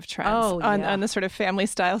ahead of trends on the sort of family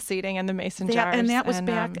style seating and the mason jars. And that was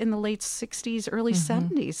back in the late 60s, early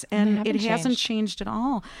 70s. And it hasn't changed at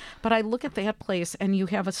all. But I look at that place and you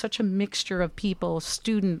have such a mixture of people,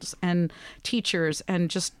 students and teachers and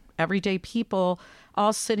just everyday people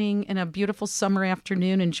all sitting in a beautiful summer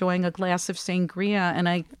afternoon enjoying a glass of sangria.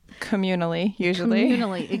 And communally, usually.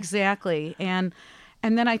 Communally, exactly. And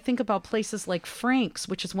then I think about places like Frank's,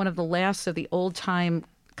 which is one of the last of the old-time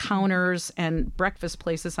counters and breakfast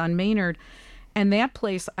places on Maynard. And that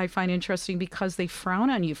place I find interesting because they frown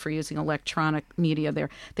on you for using electronic media there.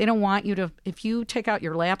 They don't want you to, if you take out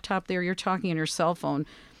your laptop there, you're talking on your cell phone.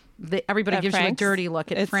 Everybody gives you a dirty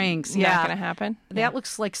look at Frank's. It's not going to happen. That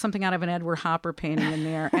looks like something out of an Edward Hopper painting in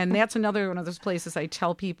there. And that's another one of those places I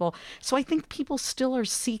tell people. So I think people still are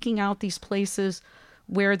seeking out these places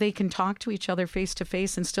where they can talk to each other face to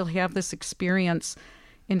face and still have this experience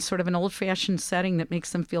in sort of an old-fashioned setting that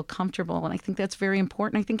makes them feel comfortable. And I think that's very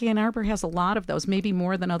important. I think Ann Arbor has a lot of those, maybe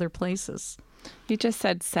more than other places. You just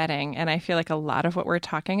said setting, and I feel like a lot of what we're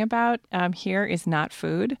talking about here is not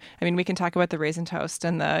food. I mean, we can talk about the raisin toast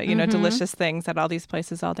and the delicious things at all these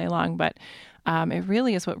places all day long, but it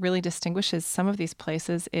really is what really distinguishes some of these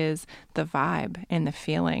places is the vibe and the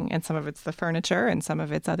feeling, and some of it's the furniture and some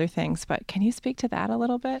of it's other things. But can you speak to that a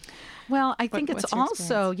little bit? Well, I think it's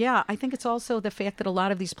also, I think it's also the fact that a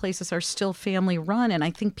lot of these places are still family run, and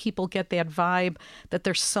I think people get that vibe that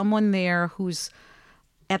there's someone there who's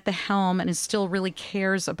at the helm and still really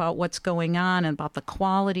cares about what's going on and about the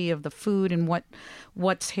quality of the food and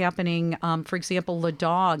what's happening. For example, Le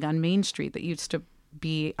Dog on Main Street that used to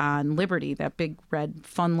be on Liberty, that big red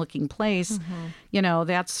fun-looking place.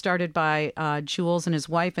 That's started by Jules and his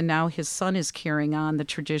wife, and now his son is carrying on the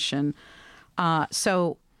tradition.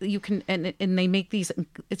 So you can, and they make these,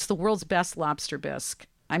 it's the world's best lobster bisque.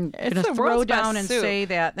 I'm going to throw down and say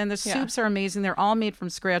that. And the soups are amazing. They're all made from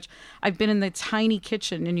scratch. I've been in the tiny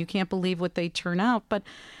kitchen, and you can't believe what they turn out. But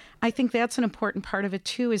I think that's an important part of it,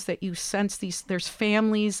 too, is that you sense there's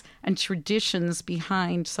families and traditions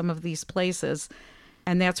behind some of these places.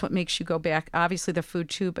 And that's what makes you go back. Obviously, the food,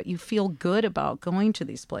 too, but you feel good about going to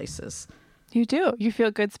these places. You do. You feel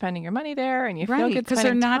good spending your money there, and you feel good because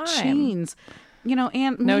they're not chains. And no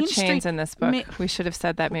Main chains Street, in this book. We should have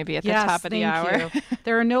said that maybe at the top of the hour.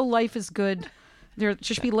 There are no Life is Good. There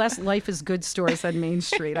should be less Life is Good stores on Main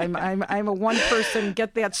Street. I'm a one person.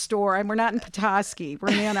 Get that store. We're not in Petoskey. We're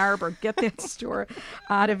in Ann Arbor. Get that store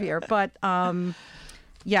out of here. But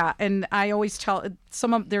and I always tell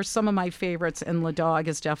there's some of my favorites, and Le Dog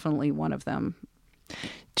is definitely one of them.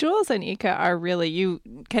 Jules and Ika are really, you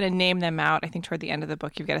kind of name them out. I think toward the end of the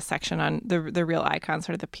book, you've got a section on the real icons,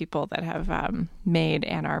 sort of the people that have made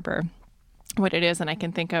Ann Arbor what it is. And I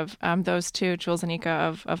can think of those two, Jules and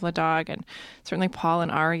Ika of Le Dog, and certainly Paul and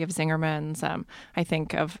Ari of Zingerman's. I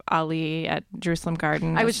think of Ali at Jerusalem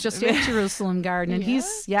Garden. I was just at Jerusalem Garden, and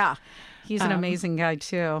he's an amazing guy,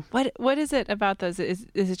 too. What is it about those? Is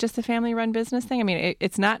it just a family-run business thing? I mean,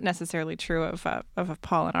 it's not necessarily true of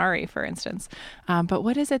Paul and Ari, for instance. But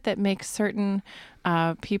what is it that makes certain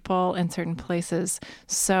people in certain places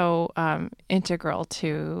so integral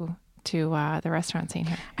to the restaurant scene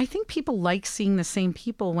here? I think people like seeing the same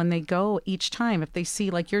people when they go each time. If they see,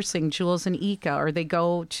 like you're saying, Jules and Ika, or they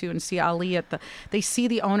go to and see Ali they see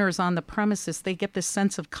the owners on the premises, they get this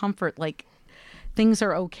sense of comfort, like things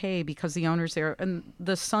are okay because the owner's there. And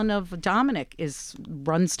the son of Dominic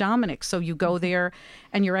runs Dominic. So you go there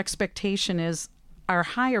and your expectations are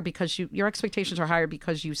higher because your expectations are higher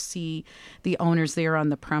because you see the owners there on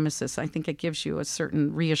the premises. I think it gives you a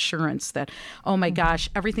certain reassurance that, oh my gosh,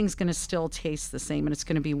 everything's going to still taste the same and it's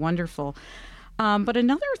going to be wonderful. But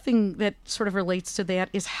another thing that sort of relates to that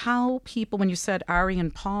is how people, when you said Ari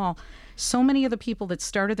and Paul, so many of the people that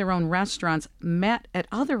started their own restaurants met at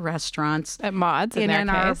other restaurants. At Maud's, in Ann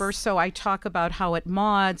Arbor. So I talk about how at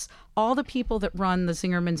Maud's, all the people that run the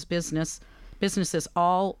Zingerman's businesses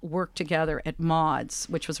all worked together at Maud's,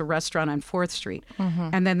 which was a restaurant on 4th Street.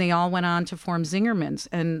 And then they all went on to form Zingerman's.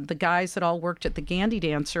 And the guys that all worked at the Gandy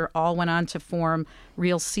Dancer all went on to form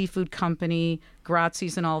Real Seafood Company,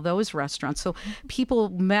 Grazzi's, and all those restaurants. So people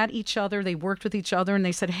met each other, they worked with each other, and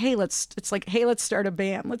they said, hey, let's start a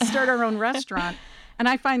band. Let's start our own restaurant. And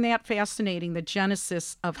I find that fascinating, the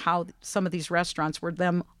genesis of how some of these restaurants were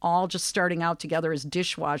them all just starting out together as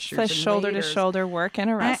dishwashers. It's shoulder-to-shoulder work in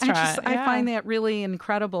a restaurant. I find that really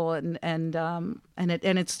incredible, and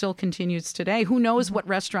it still continues today. Who knows what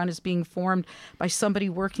restaurant is being formed by somebody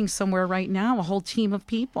working somewhere right now, a whole team of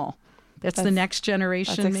people. That's the next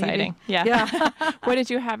generation. That's exciting. Maybe. Yeah. What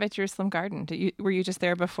did you have at Jerusalem Garden? Were you just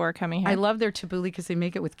there before coming here? I love their tabbouleh because they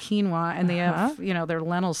make it with quinoa, and they have, their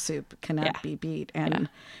lentil soup cannot be beat. And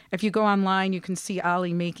if you go online, you can see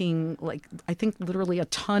Ali making, I think literally a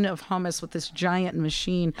ton of hummus with this giant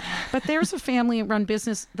machine. But there's a family-run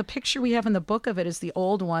business. The picture we have in the book of it is the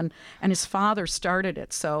old one, and his father started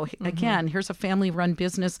it. So again, here's a family-run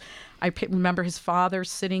business. I remember his father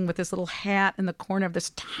sitting with his little hat in the corner of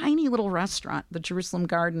this tiny little restaurant, the Jerusalem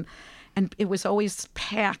Garden, and it was always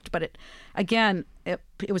packed. But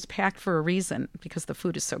it was packed for a reason because the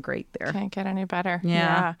food is so great there. Can't get any better.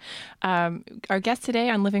 Yeah. Our guest today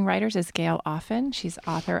on Living Writers is Gail Offen. She's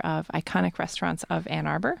author of Iconic Restaurants of Ann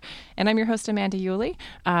Arbor, and I'm your host, Amanda Yulee.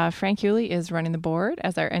 Frank Yulee is running the board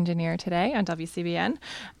as our engineer today on WCBN.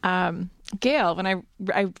 Gail, when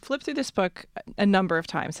I flipped through this book a number of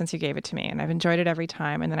times since you gave it to me, and I've enjoyed it every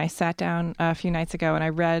time. And then I sat down a few nights ago and I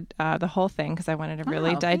read the whole thing because I wanted to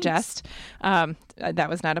really digest. That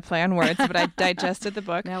was not a play on words, but I digested the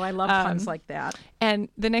book. No, I love puns like that. And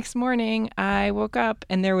the next morning, I woke up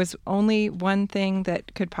and there was only one thing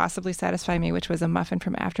that could possibly satisfy me, which was a muffin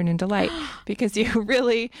from Afternoon Delight, because you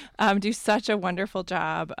really do such a wonderful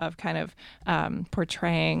job of kind of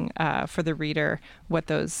portraying for the reader what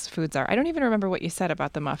those foods are. I don't even remember what you said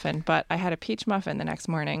about the muffin, but I had a peach muffin the next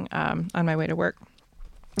morning on my way to work.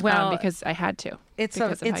 Well, because I had to. It's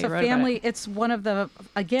a family. It's one of the,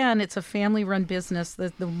 again, it's a family-run business.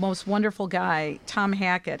 The most wonderful guy, Tom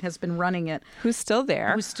Hackett, has been running it. Who's still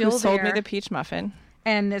there? Who sold me the peach muffin.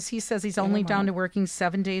 And as he says, he's only down to working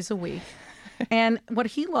 7 days a week. And what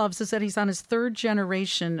he loves is that he's on his third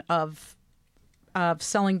generation of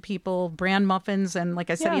selling people brand muffins. And like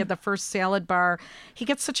I said, he had the first salad bar. He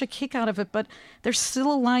gets such a kick out of it, but there's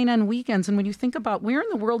still a line on weekends. And when you think about where in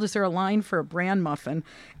the world is there a line for a brand muffin,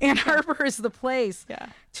 Ann Arbor is the place. Yeah.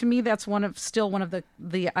 To me, that's still one of the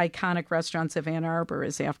iconic restaurants of Ann Arbor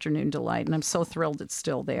is Afternoon Delight. And I'm so thrilled it's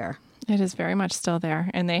still there. It is very much still there.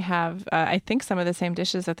 And they have, I think, some of the same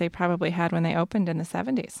dishes that they probably had when they opened in the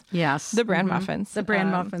 70s. Yes. The bran muffins. The bran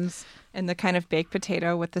muffins. And the kind of baked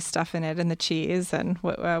potato with the stuff in it and the cheese and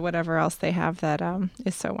whatever else they have that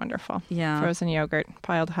is so wonderful. Yeah. Frozen yogurt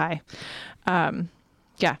piled high.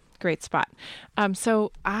 Yeah, great spot.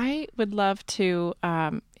 So I would love to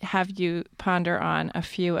have you ponder on a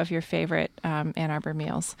few of your favorite Ann Arbor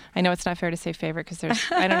meals. I know it's not fair to say favorite because there's,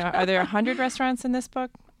 I don't know, are there 100 restaurants in this book?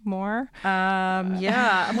 More?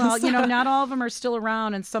 Yeah. Well, not all of them are still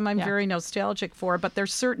around, and some I'm very nostalgic for, but they're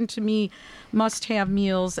certain to me must-have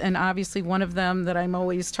meals, and obviously one of them that I'm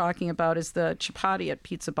always talking about is the chapati at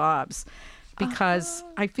Pizza Bob's, because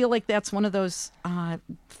I feel like that's one of those,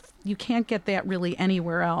 you can't get that really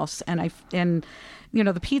anywhere else, and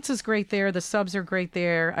the pizza's great there. The subs are great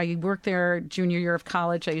there. I worked there junior year of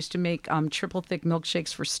college. I used to make triple thick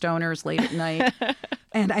milkshakes for stoners late at night.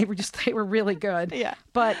 And they were really good. Yeah.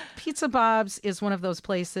 But Pizza Bob's is one of those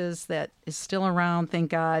places that is still around,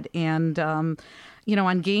 thank God. And, on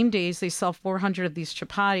game days, they sell 400 of these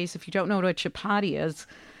chapatis. If you don't know what a chapati is,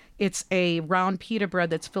 it's a round pita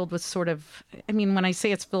bread that's filled with when I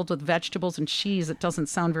say it's filled with vegetables and cheese, it doesn't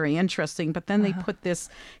sound very interesting. But then they put this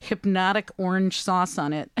hypnotic orange sauce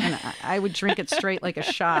on it, and I would drink it straight like a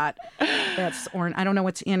shot. That's orange. I don't know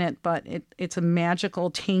what's in it, but it's a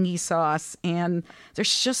magical, tangy sauce. And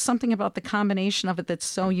there's just something about the combination of it that's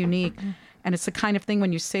so unique. And it's the kind of thing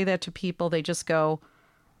when you say that to people, they just go,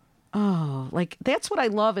 oh, like that's what I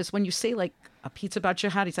love is when you say like a pizza about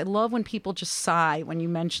chapatis. I love when people just sigh when you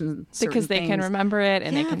mention certain because they things. Can remember it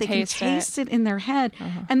and they can taste it in their head.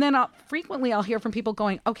 And then frequently I'll hear from people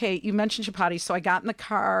going, okay, you mentioned chapatis, so I got in the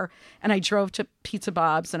car and I drove to Pizza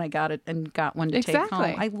Bob's and I got it and got one to take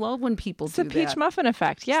home. I love when people do that. It's the peach muffin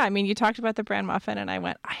effect. Yeah, I mean, you talked about the bran muffin and I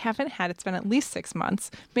went, I haven't had it's been at least 6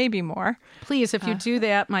 months, maybe more. Please, if you do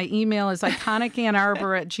that, my email is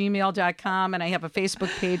iconicannarbor@gmail.com and I have a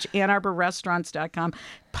Facebook page, AnnArborRestaurants.com.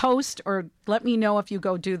 Post or let me know if you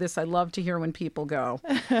go do this. I love to hear when people go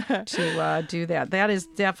to do that. That is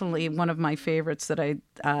definitely one of my favorites that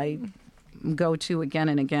I go to again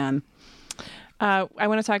and again. I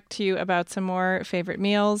want to talk to you about some more favorite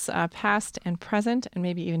meals, past and present, and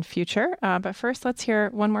maybe even future. But first, let's hear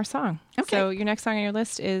one more song. Okay. So your next song on your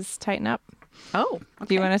list is Tighten Up. Oh, okay.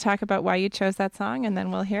 Do you want to talk about why you chose that song, and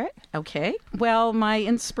then we'll hear it? Okay. Well, my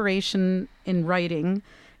inspiration in writing,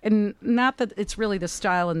 and not that it's really the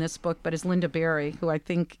style in this book, but is Lynda Barry, who I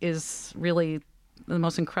think is really the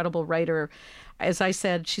most incredible writer. As I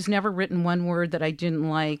said, she's never written one word that I didn't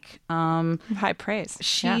like. High praise.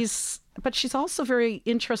 But she's also very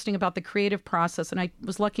interesting about the creative process. And I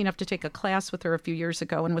was lucky enough to take a class with her a few years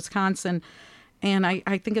ago in Wisconsin. And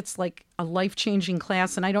I think it's like a life-changing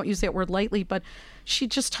class. And I don't use that word lightly, but she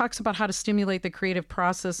just talks about how to stimulate the creative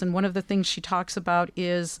process. And one of the things she talks about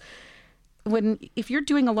is if you're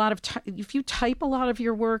doing if you type a lot of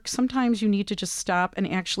your work, sometimes you need to just stop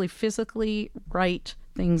and actually physically write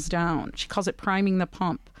things down. She calls it priming the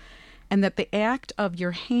pump. And that the act of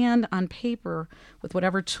your hand on paper with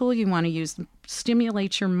whatever tool you want to use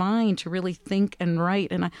stimulates your mind to really think and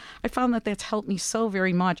write. And I found that that's helped me so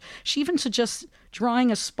very much. She even suggests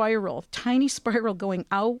drawing a spiral, tiny spiral going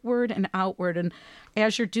outward and outward. And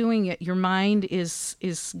as you're doing it, your mind is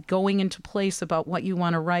going into place about what you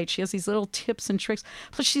want to write. She has these little tips and tricks.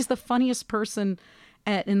 Plus, she's the funniest person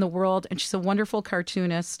in the world, and she's a wonderful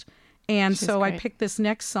cartoonist. And She's so I great. picked this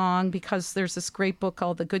next song because there's this great book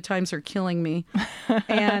called The Good Times Are Killing Me,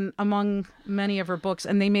 and among many of her books,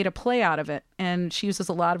 and they made a play out of it. And she uses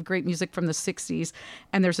a lot of great music from the 60s.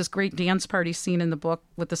 And there's this great dance party scene in the book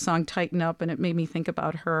with the song Tighten Up, and it made me think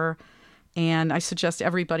about her. And I suggest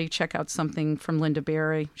everybody check out something from Linda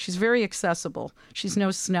Berry. She's very accessible. She's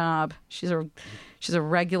no snob. She's a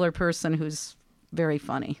regular person who's very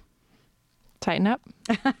funny. Tighten up.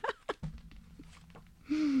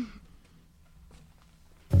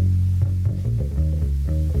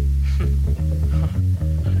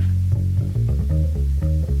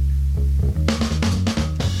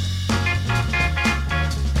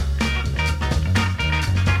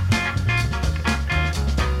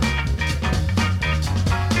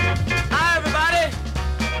 Hi, everybody.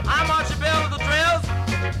 I'm Archie Bell of the Trails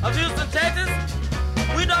of Houston, Texas.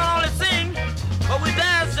 We don't only sing, but we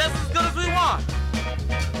dance just as good as we want.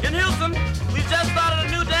 In Houston, we just started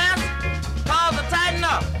a new dance called the Tighten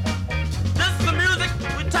Up. This is the music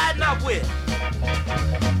we tighten up with.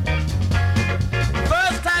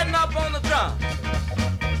 First, tighten up on the drum.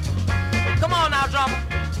 Come on now, drummer.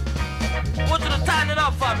 I want you to tighten it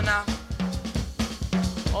up for me now.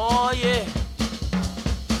 Oh, yeah.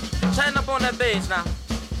 Tighten up on that bass now.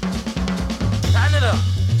 Tighten it up.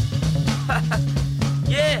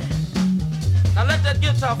 Yeah. Now let that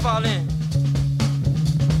guitar fall in.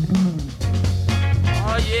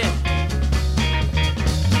 Oh yeah.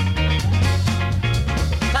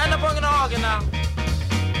 Tighten up on the organ now.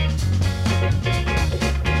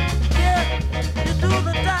 Yeah, you do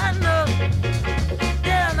the tighten up.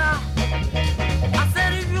 Yeah now. I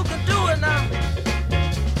said if you can do it now,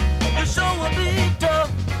 you sure will be tough.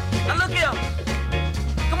 Now look here.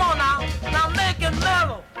 Come on now. Now make it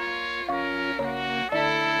mellow.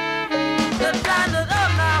 Then tighten it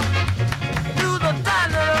up now. Do the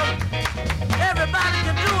tighten it up. Everybody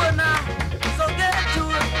can do it now. So get to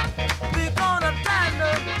it. We're gonna tighten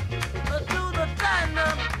up. Do the tighten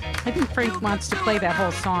up. I think Frank wants to play that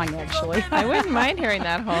whole song, actually. I wouldn't mind hearing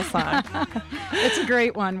that whole song. It's a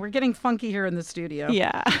great one. We're getting funky here in the studio.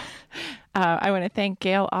 Yeah. I want to thank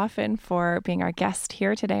Gail Offen for being our guest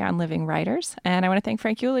here today on Living Writers. And I want to thank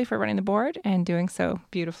Frank Yulee for running the board and doing so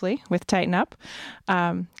beautifully with Tighten Up.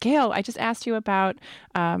 Gail, I just asked you about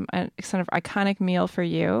a sort of iconic meal for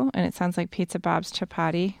you. And it sounds like Pizza Bob's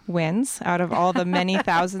Chapati wins out of all the many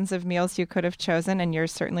thousands of meals you could have chosen. And you're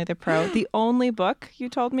certainly the pro. The only book, you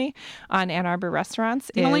told me, on Ann Arbor restaurants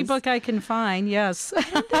The only book I can find, yes. I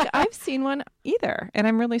don't think I've seen one either. And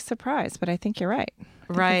I'm really surprised, but I think you're right.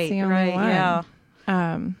 I think Right, it's the only right, one.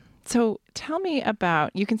 yeah. So tell me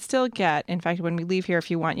about, you can still get, in fact, when we leave here,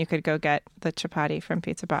 if you want, you could go get the chapati from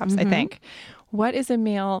Pizza Bob's, I think. What is a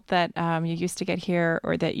meal that you used to get here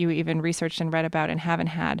or that you even researched and read about and haven't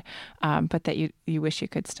had, but that you wish you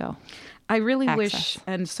could still I really wish, access?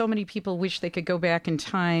 and so many people wish they could go back in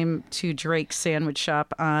time to Drake's Sandwich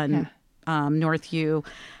Shop on North U.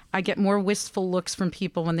 I get more wistful looks from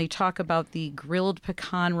people when they talk about the grilled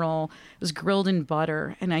pecan roll. It was grilled in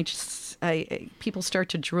butter, and people start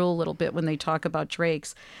to drool a little bit when they talk about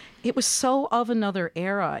Drake's. It was so of another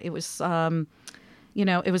era. It was,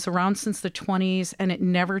 it was around since the 20s, and it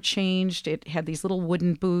never changed. It had these little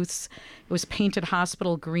wooden booths. It was painted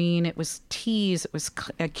hospital green. It was teas. It was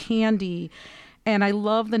candy. And I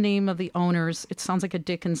love the name of the owners. It sounds like a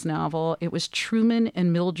Dickens novel. It was Truman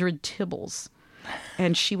and Mildred Tibbles.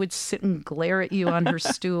 And she would sit and glare at you on her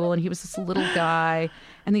stool. And he was this little guy.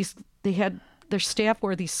 And their staff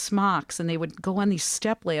wore these smocks, and they would go on these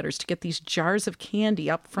step ladders to get these jars of candy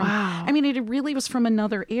up from. Wow. I mean, it really was from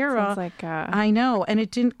another era. Sounds like I know, and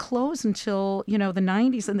it didn't close until the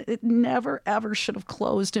 90s, and it never ever should have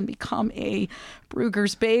closed and become a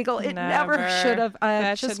Bruegger's Bagel. It never should have.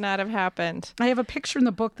 That should not have happened. I have a picture in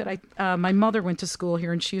the book that my mother went to school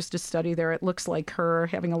here, and she used to study there. It looks like her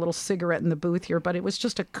having a little cigarette in the booth here, but it was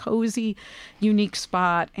just a cozy, unique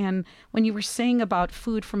spot. And when you were saying about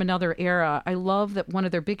food from another era, I love that one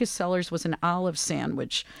of their biggest sellers was an olive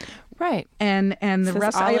sandwich. Right. And the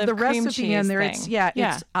rest, I have the cream recipe in cheese there. thing.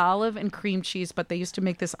 It's olive and cream cheese, but they used to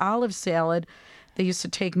make this olive salad. They used to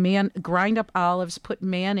take grind up olives, put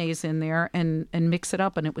mayonnaise in there, and mix it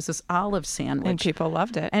up, and it was this olive sandwich. And people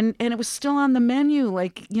loved it. And it was still on the menu,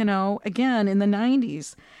 again in the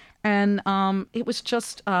 90s. And it was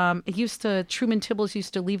just, Truman Tibbles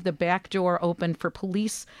used to leave the back door open for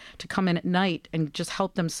police to come in at night and just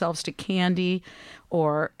help themselves to candy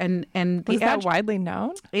was that widely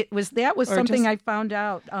known? That was Or something just- I found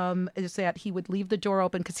out, is that he would leave the door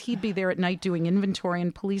open because he'd be there at night doing inventory,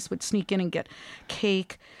 and police would sneak in and get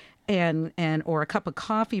cake and or a cup of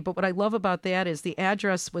coffee. But what I love about that is the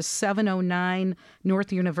address was 709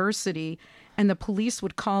 North University, and the police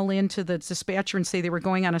would call in to the dispatcher and say they were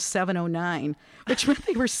going on a 709, which meant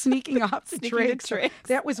they were sneaking off the drinks.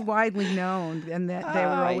 That was widely known, and that they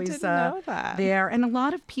were always I didn't know that. there. And a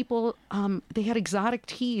lot of people, they had exotic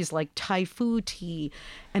teas like Thai food tea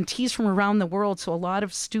and teas from around the world. So a lot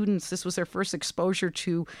of students, this was their first exposure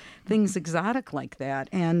to things exotic like that.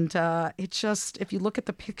 And it just, if you look at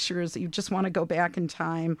the pictures, you just want to go back in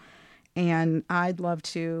time. And I'd love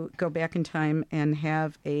to go back in time and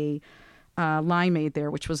have a limeade there,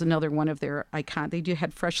 which was another one of their icon. They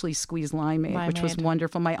had freshly squeezed limeade, which was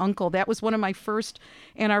wonderful. My uncle, that was one of my first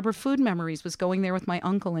Ann Arbor food memories, was going there with my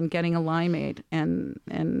uncle and getting a limeade, and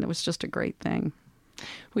it was just a great thing.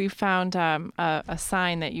 We found a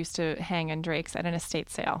sign that used to hang in Drake's at an estate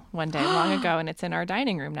sale one day long ago, and it's in our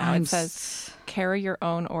dining room now. It says, "Carry your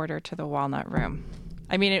own order to the Walnut Room."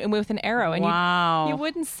 I mean, with an arrow. And you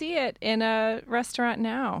wouldn't see it in a restaurant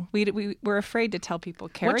now. We were afraid to tell people,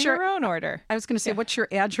 carry your own order. I was going to say, what's your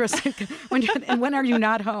address? And when are you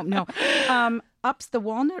not home? No. The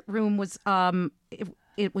Walnut Room was,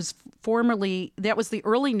 it was formerly, that was the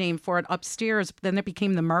early name for it upstairs. Then it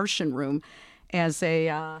became the Martian Room as a,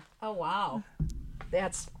 oh, wow.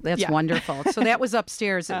 That's wonderful. So that was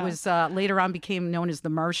upstairs. It was later on became known as the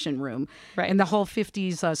Martian Room, right? And the whole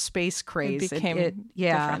 50s space craze. It became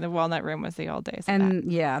different. The Walnut Room was the old days. And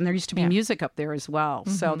and there used to be music up there as well.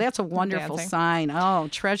 Mm-hmm. So that's a wonderful sign. Oh,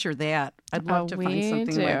 treasure that. I'd love to find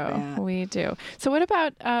something like that. We do. So what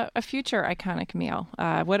about a future iconic meal?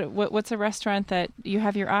 What's a restaurant that you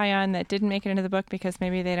have your eye on that didn't make it into the book because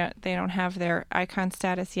maybe they don't have their icon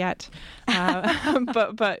status yet,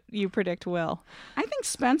 but you predict will? I think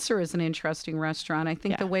Spencer is an interesting restaurant. I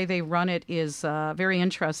think the way they run it is very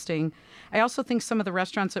interesting. I also think some of the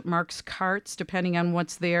restaurants at Mark's Carts, depending on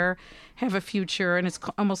what's there, have a future, and it's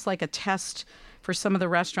almost like a test for some of the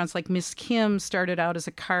restaurants. Like Miss Kim started out as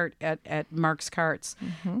a cart at Mark's Carts.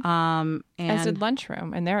 Mm-hmm. As did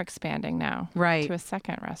Lunchroom, and they're expanding now to a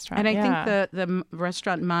second restaurant. And I think the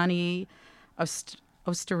restaurant Mani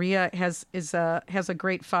Osteria has a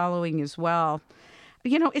great following as well.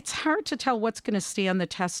 You know, it's hard to tell what's going to stand the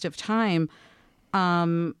test of time.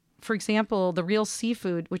 For example, the Real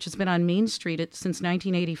Seafood, which has been on Main Street since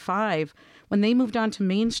 1985, when they moved on to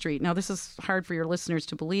Main Street. Now, this is hard for your listeners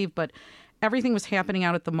to believe, but everything was happening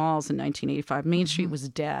out at the malls in 1985. Main Street was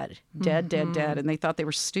dead, dead, and they thought they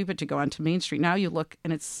were stupid to go onto Main Street. Now you look,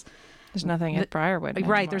 and there's nothing at Briarwood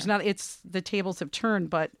anymore. Right, there's not. The tables have turned,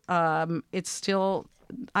 but it's still.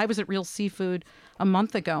 I was at Real Seafood a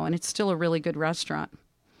month ago, and it's still a really good restaurant.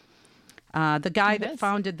 The guy that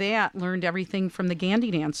founded that learned everything from the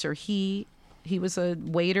Gandy Dancer. He was a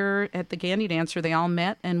waiter at the Gandy Dancer. They all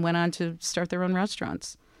met and went on to start their own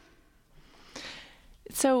restaurants.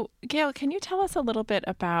 So, Gail, can you tell us a little bit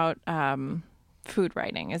about food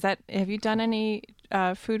writing? Have you done any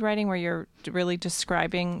food writing where you're really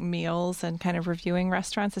describing meals and kind of reviewing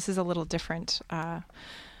restaurants? This is a little different.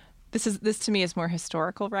 This to me is more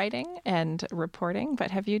historical writing and reporting.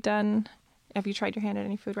 But have you tried your hand at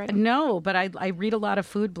any food writing? No, but I read a lot of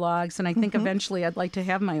food blogs, and I think eventually I'd like to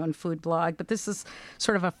have my own food blog. But this is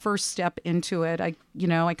sort of a first step into it. I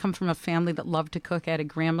come from a family that loved to cook. I had a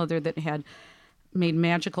grandmother that had made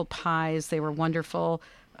magical pies. They were wonderful.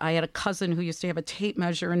 I had a cousin who used to have a tape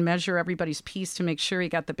measure and measure everybody's piece to make sure he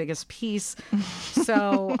got the biggest piece.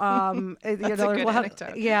 So, That's a good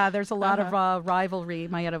anecdote. Yeah, there's a lot of rivalry.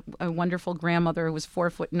 I had a wonderful grandmother who was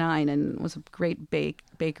 4'9" and was a great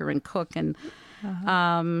baker and cook. And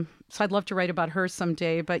so I'd love to write about her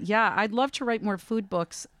someday. But yeah, I'd love to write more food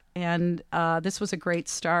books. And this was a great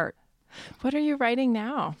start. What are you writing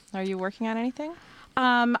now? Are you working on anything?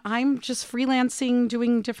 I'm just freelancing,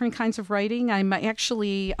 doing different kinds of writing. I'm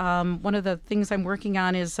actually, one of the things I'm working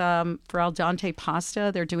on is for Al Dente Pasta.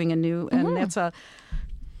 They're doing a new, and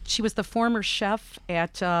she was the former chef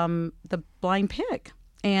at the Blind Pig.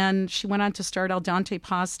 And she went on to start Al Dente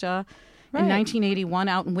Pasta in 1981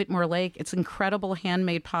 out in Whitmore Lake. It's incredible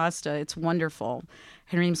handmade pasta. It's wonderful.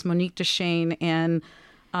 Her name's Monique Deshane, and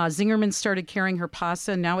Zingerman started carrying her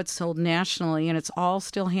pasta, and now it's sold nationally, and it's all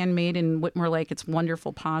still handmade in Whitmore Lake. It's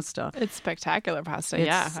wonderful pasta. It's spectacular pasta.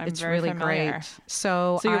 I'm very really familiar. Great.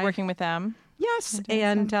 So you're working with them? Yes,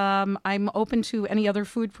 and I'm open to any other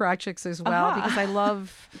food projects as well because I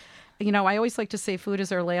love, I always like to say food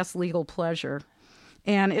is our last legal pleasure.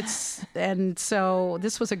 And so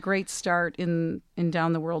this was a great start in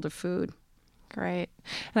down the world of food. Great.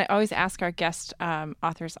 And I always ask our guest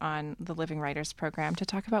authors on the Living Writers program to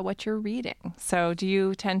talk about what you're reading. So do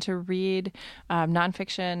you tend to read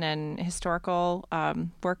nonfiction and historical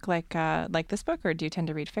work like this book, or do you tend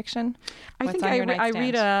to read fiction? I think I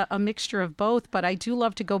read a mixture of both, but I do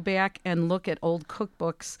love to go back and look at old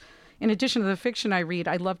cookbooks. In addition to the fiction I read,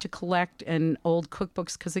 I love to collect old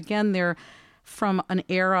cookbooks because, again, they're from an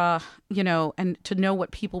era, and to know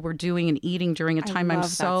what people were doing and eating during a time. I'm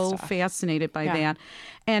so fascinated by that.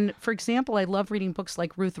 And for example, I love reading books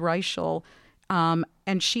like Ruth Reichel.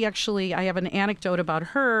 And she actually, I have an anecdote about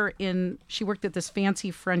her. She worked at this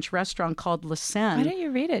fancy French restaurant called Le Seine. Why don't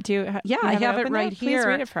you read it? I have it right here. Please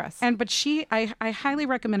read it for us. But I highly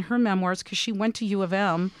recommend her memoirs because she went to U of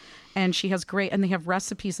M. And she has and they have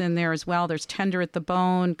recipes in there as well. There's Tender at the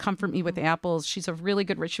Bone, Comfort Me with Apples. She's a really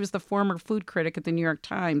good, she was the former food critic at the New York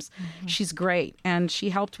Times. Mm-hmm. She's great. And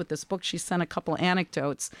she helped with this book. She sent a couple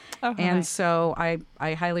anecdotes. Oh, and so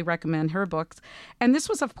I highly recommend her books. And this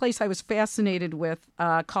was a place I was fascinated with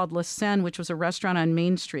called Le Seine, which was a restaurant on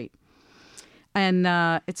Main Street. And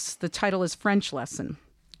the title is French Lesson.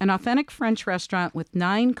 An authentic French restaurant with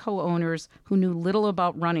 9 co-owners who knew little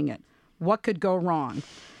about running it. What could go wrong?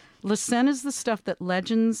 Le Seine is the stuff that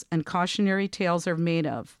legends and cautionary tales are made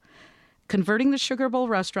of. Converting the Sugar Bowl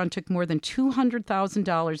restaurant took more than $200,000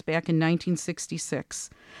 back in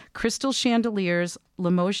 1966. Crystal chandeliers,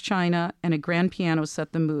 Limoges china, and a grand piano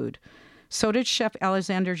set the mood. So did Chef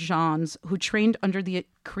Alexander Jeans, who trained under the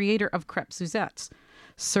creator of Crêpes Suzette's.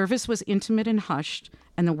 Service was intimate and hushed,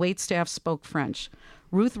 and the waitstaff spoke French.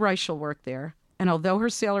 Ruth Reichel worked there. And although her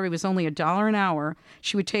salary was only $1 an hour,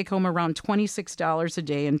 she would take home around $26 a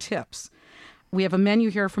day in tips. We have a menu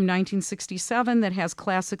here from 1967 that has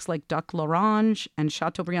classics like Duck l'Orange and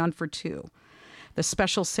Chateaubriand for 2. The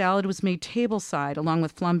special salad was made tableside along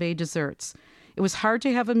with flambé desserts. It was hard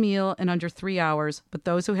to have a meal in under 3 hours, but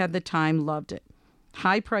those who had the time loved it.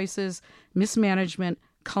 High prices, mismanagement,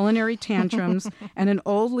 culinary tantrums, and an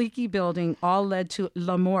old leaky building all led to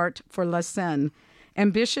La Mort for La Seine.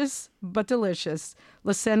 Ambitious but delicious,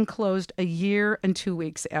 Le Seine closed a year and 2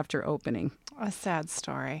 weeks after opening. A sad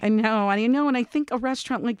story. I know. And I think a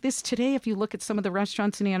restaurant like this today, if you look at some of the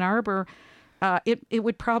restaurants in Ann Arbor, it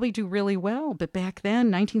would probably do really well. But back then,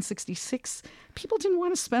 1966, people didn't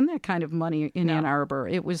want to spend that kind of money in Ann Arbor.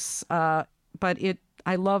 It was, I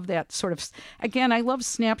love that sort of, again, I love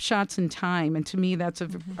snapshots in time. And to me, that's a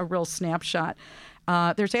real snapshot.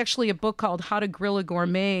 There's actually a book called How to Grill a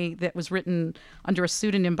Gourmet that was written under a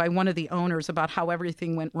pseudonym by one of the owners about how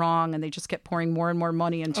everything went wrong and they just kept pouring more and more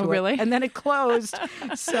money into it. Really? And then it closed.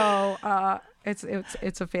 So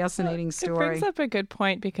it's a fascinating story. It brings up a good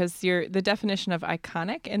point because the definition of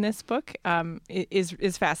iconic in this book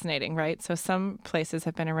is fascinating, right? So some places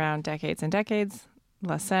have been around decades and decades.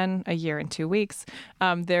 La Seine, a year and 2 weeks.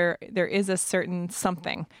 There is a certain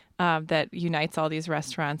something that unites all these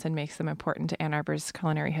restaurants and makes them important to Ann Arbor's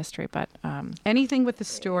culinary history. But anything with the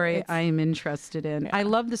story, I am interested in. Yeah. I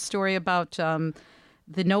love the story about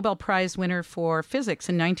the Nobel Prize winner for physics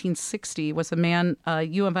in 1960 was a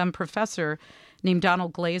U of M professor named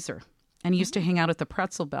Donald Glaser, and he used to hang out at the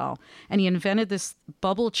Pretzel Bell, and he invented this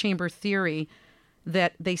bubble chamber theory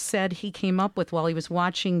that they said he came up with while he was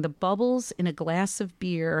watching the bubbles in a glass of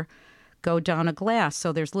beer go down a glass.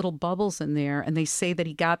 So there's little bubbles in there. And they say that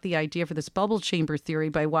he got the idea for this bubble chamber theory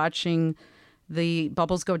by watching the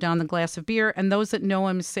bubbles go down the glass of beer. And those that know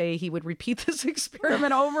him say he would repeat this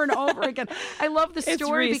experiment over and over again. I love the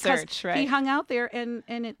story because he hung out there and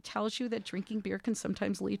it tells you that drinking beer can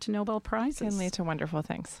sometimes lead to Nobel Prizes. Can lead to wonderful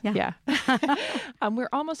things. Yeah. We're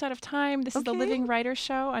almost out of time. This is the Living Writers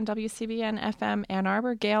Show on WCBN FM Ann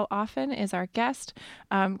Arbor. Gail Offen is our guest.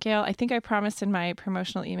 Gail, I think I promised in my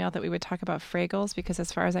promotional email that we would talk about Fraggles because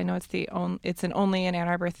as far as I know, it's an only in Ann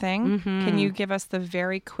Arbor thing. Mm-hmm. Can you give us the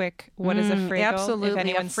very quick, what is a Fraggle?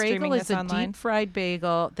 Absolutely. A Fraggle is a deep-fried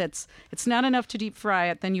bagel it's not enough to deep fry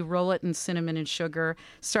it. Then you roll it in cinnamon and sugar.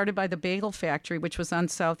 Started by the Bagel Factory, which was on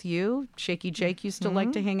South U. Shaky Jake used to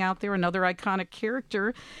like to hang out there, another iconic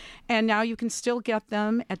character. And now you can still get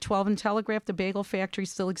them at 12 and Telegraph. The Bagel Factory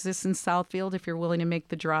still exists in Southfield if you're willing to make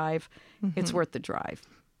the drive. Mm-hmm. It's worth the drive.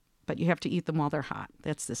 But you have to eat them while they're hot.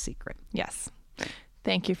 That's the secret. Yes.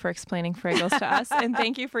 Thank you for explaining Fraggles to us, and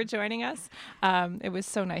thank you for joining us. It was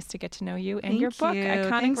so nice to get to know you and your book,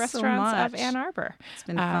 Iconic Restaurants of Ann Arbor. It's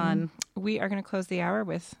been fun. We are going to close the hour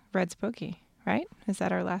with Red's Boogie, right? Is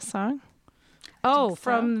that our last song?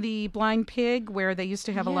 From the Blind Pig, where they used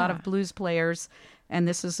to have a lot of blues players, and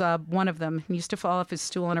this is one of them. He used to fall off his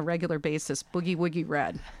stool on a regular basis, Boogie Woogie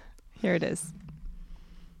Red. Here it is.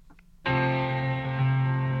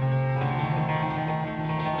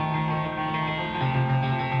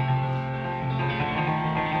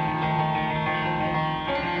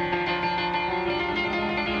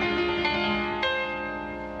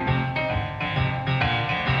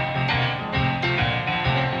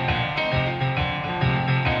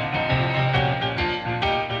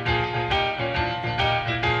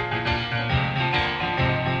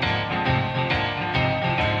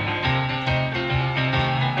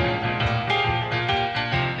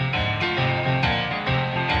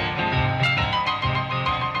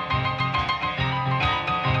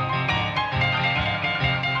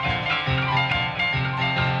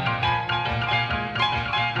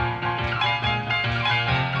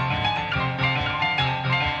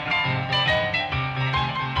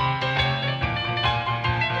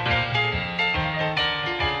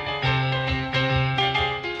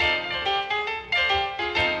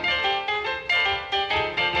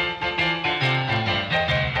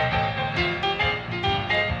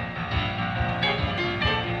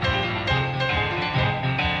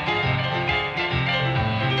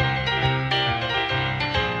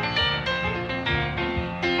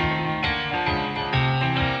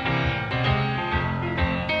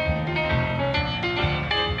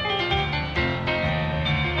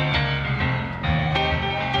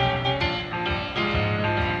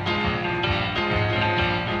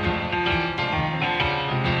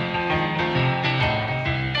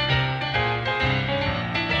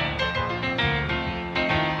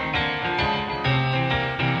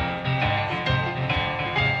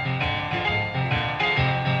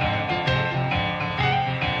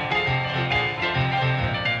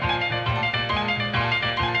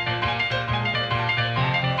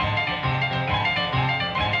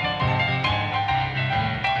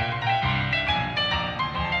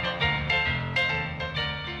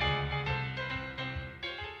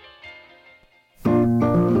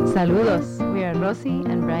 Saludos, we are Rosy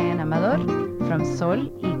and Brian Amador from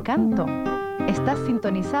Sol y Canto. Estás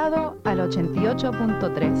sintonizado al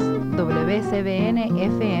 88.3 WCBN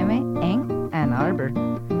FM en Ann Arbor.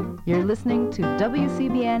 You're listening to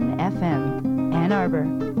WCBN FM, Ann Arbor,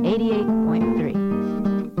 88.3.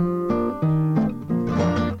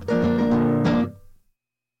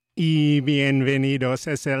 Y bienvenidos,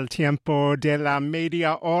 es el tiempo de la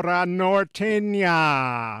media hora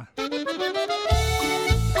norteña.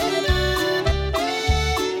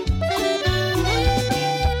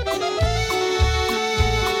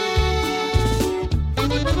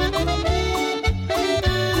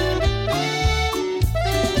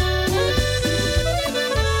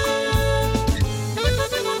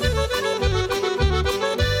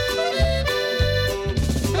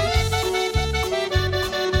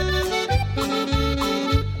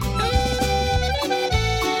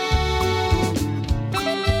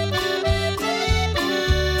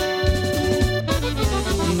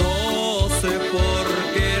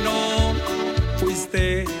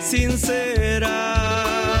 Sincera,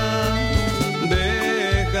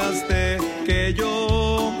 dejaste que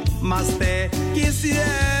yo más te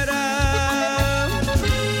quisiera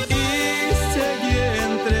y seguí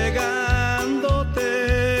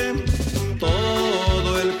entregándote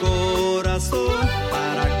todo el corazón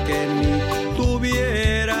para que en mí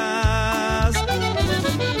tuvieras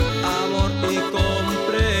amor y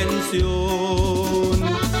comprensión.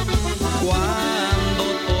 Cuando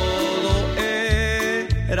todo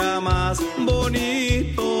era más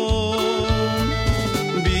bonito,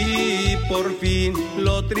 vi por fin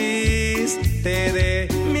lo triste de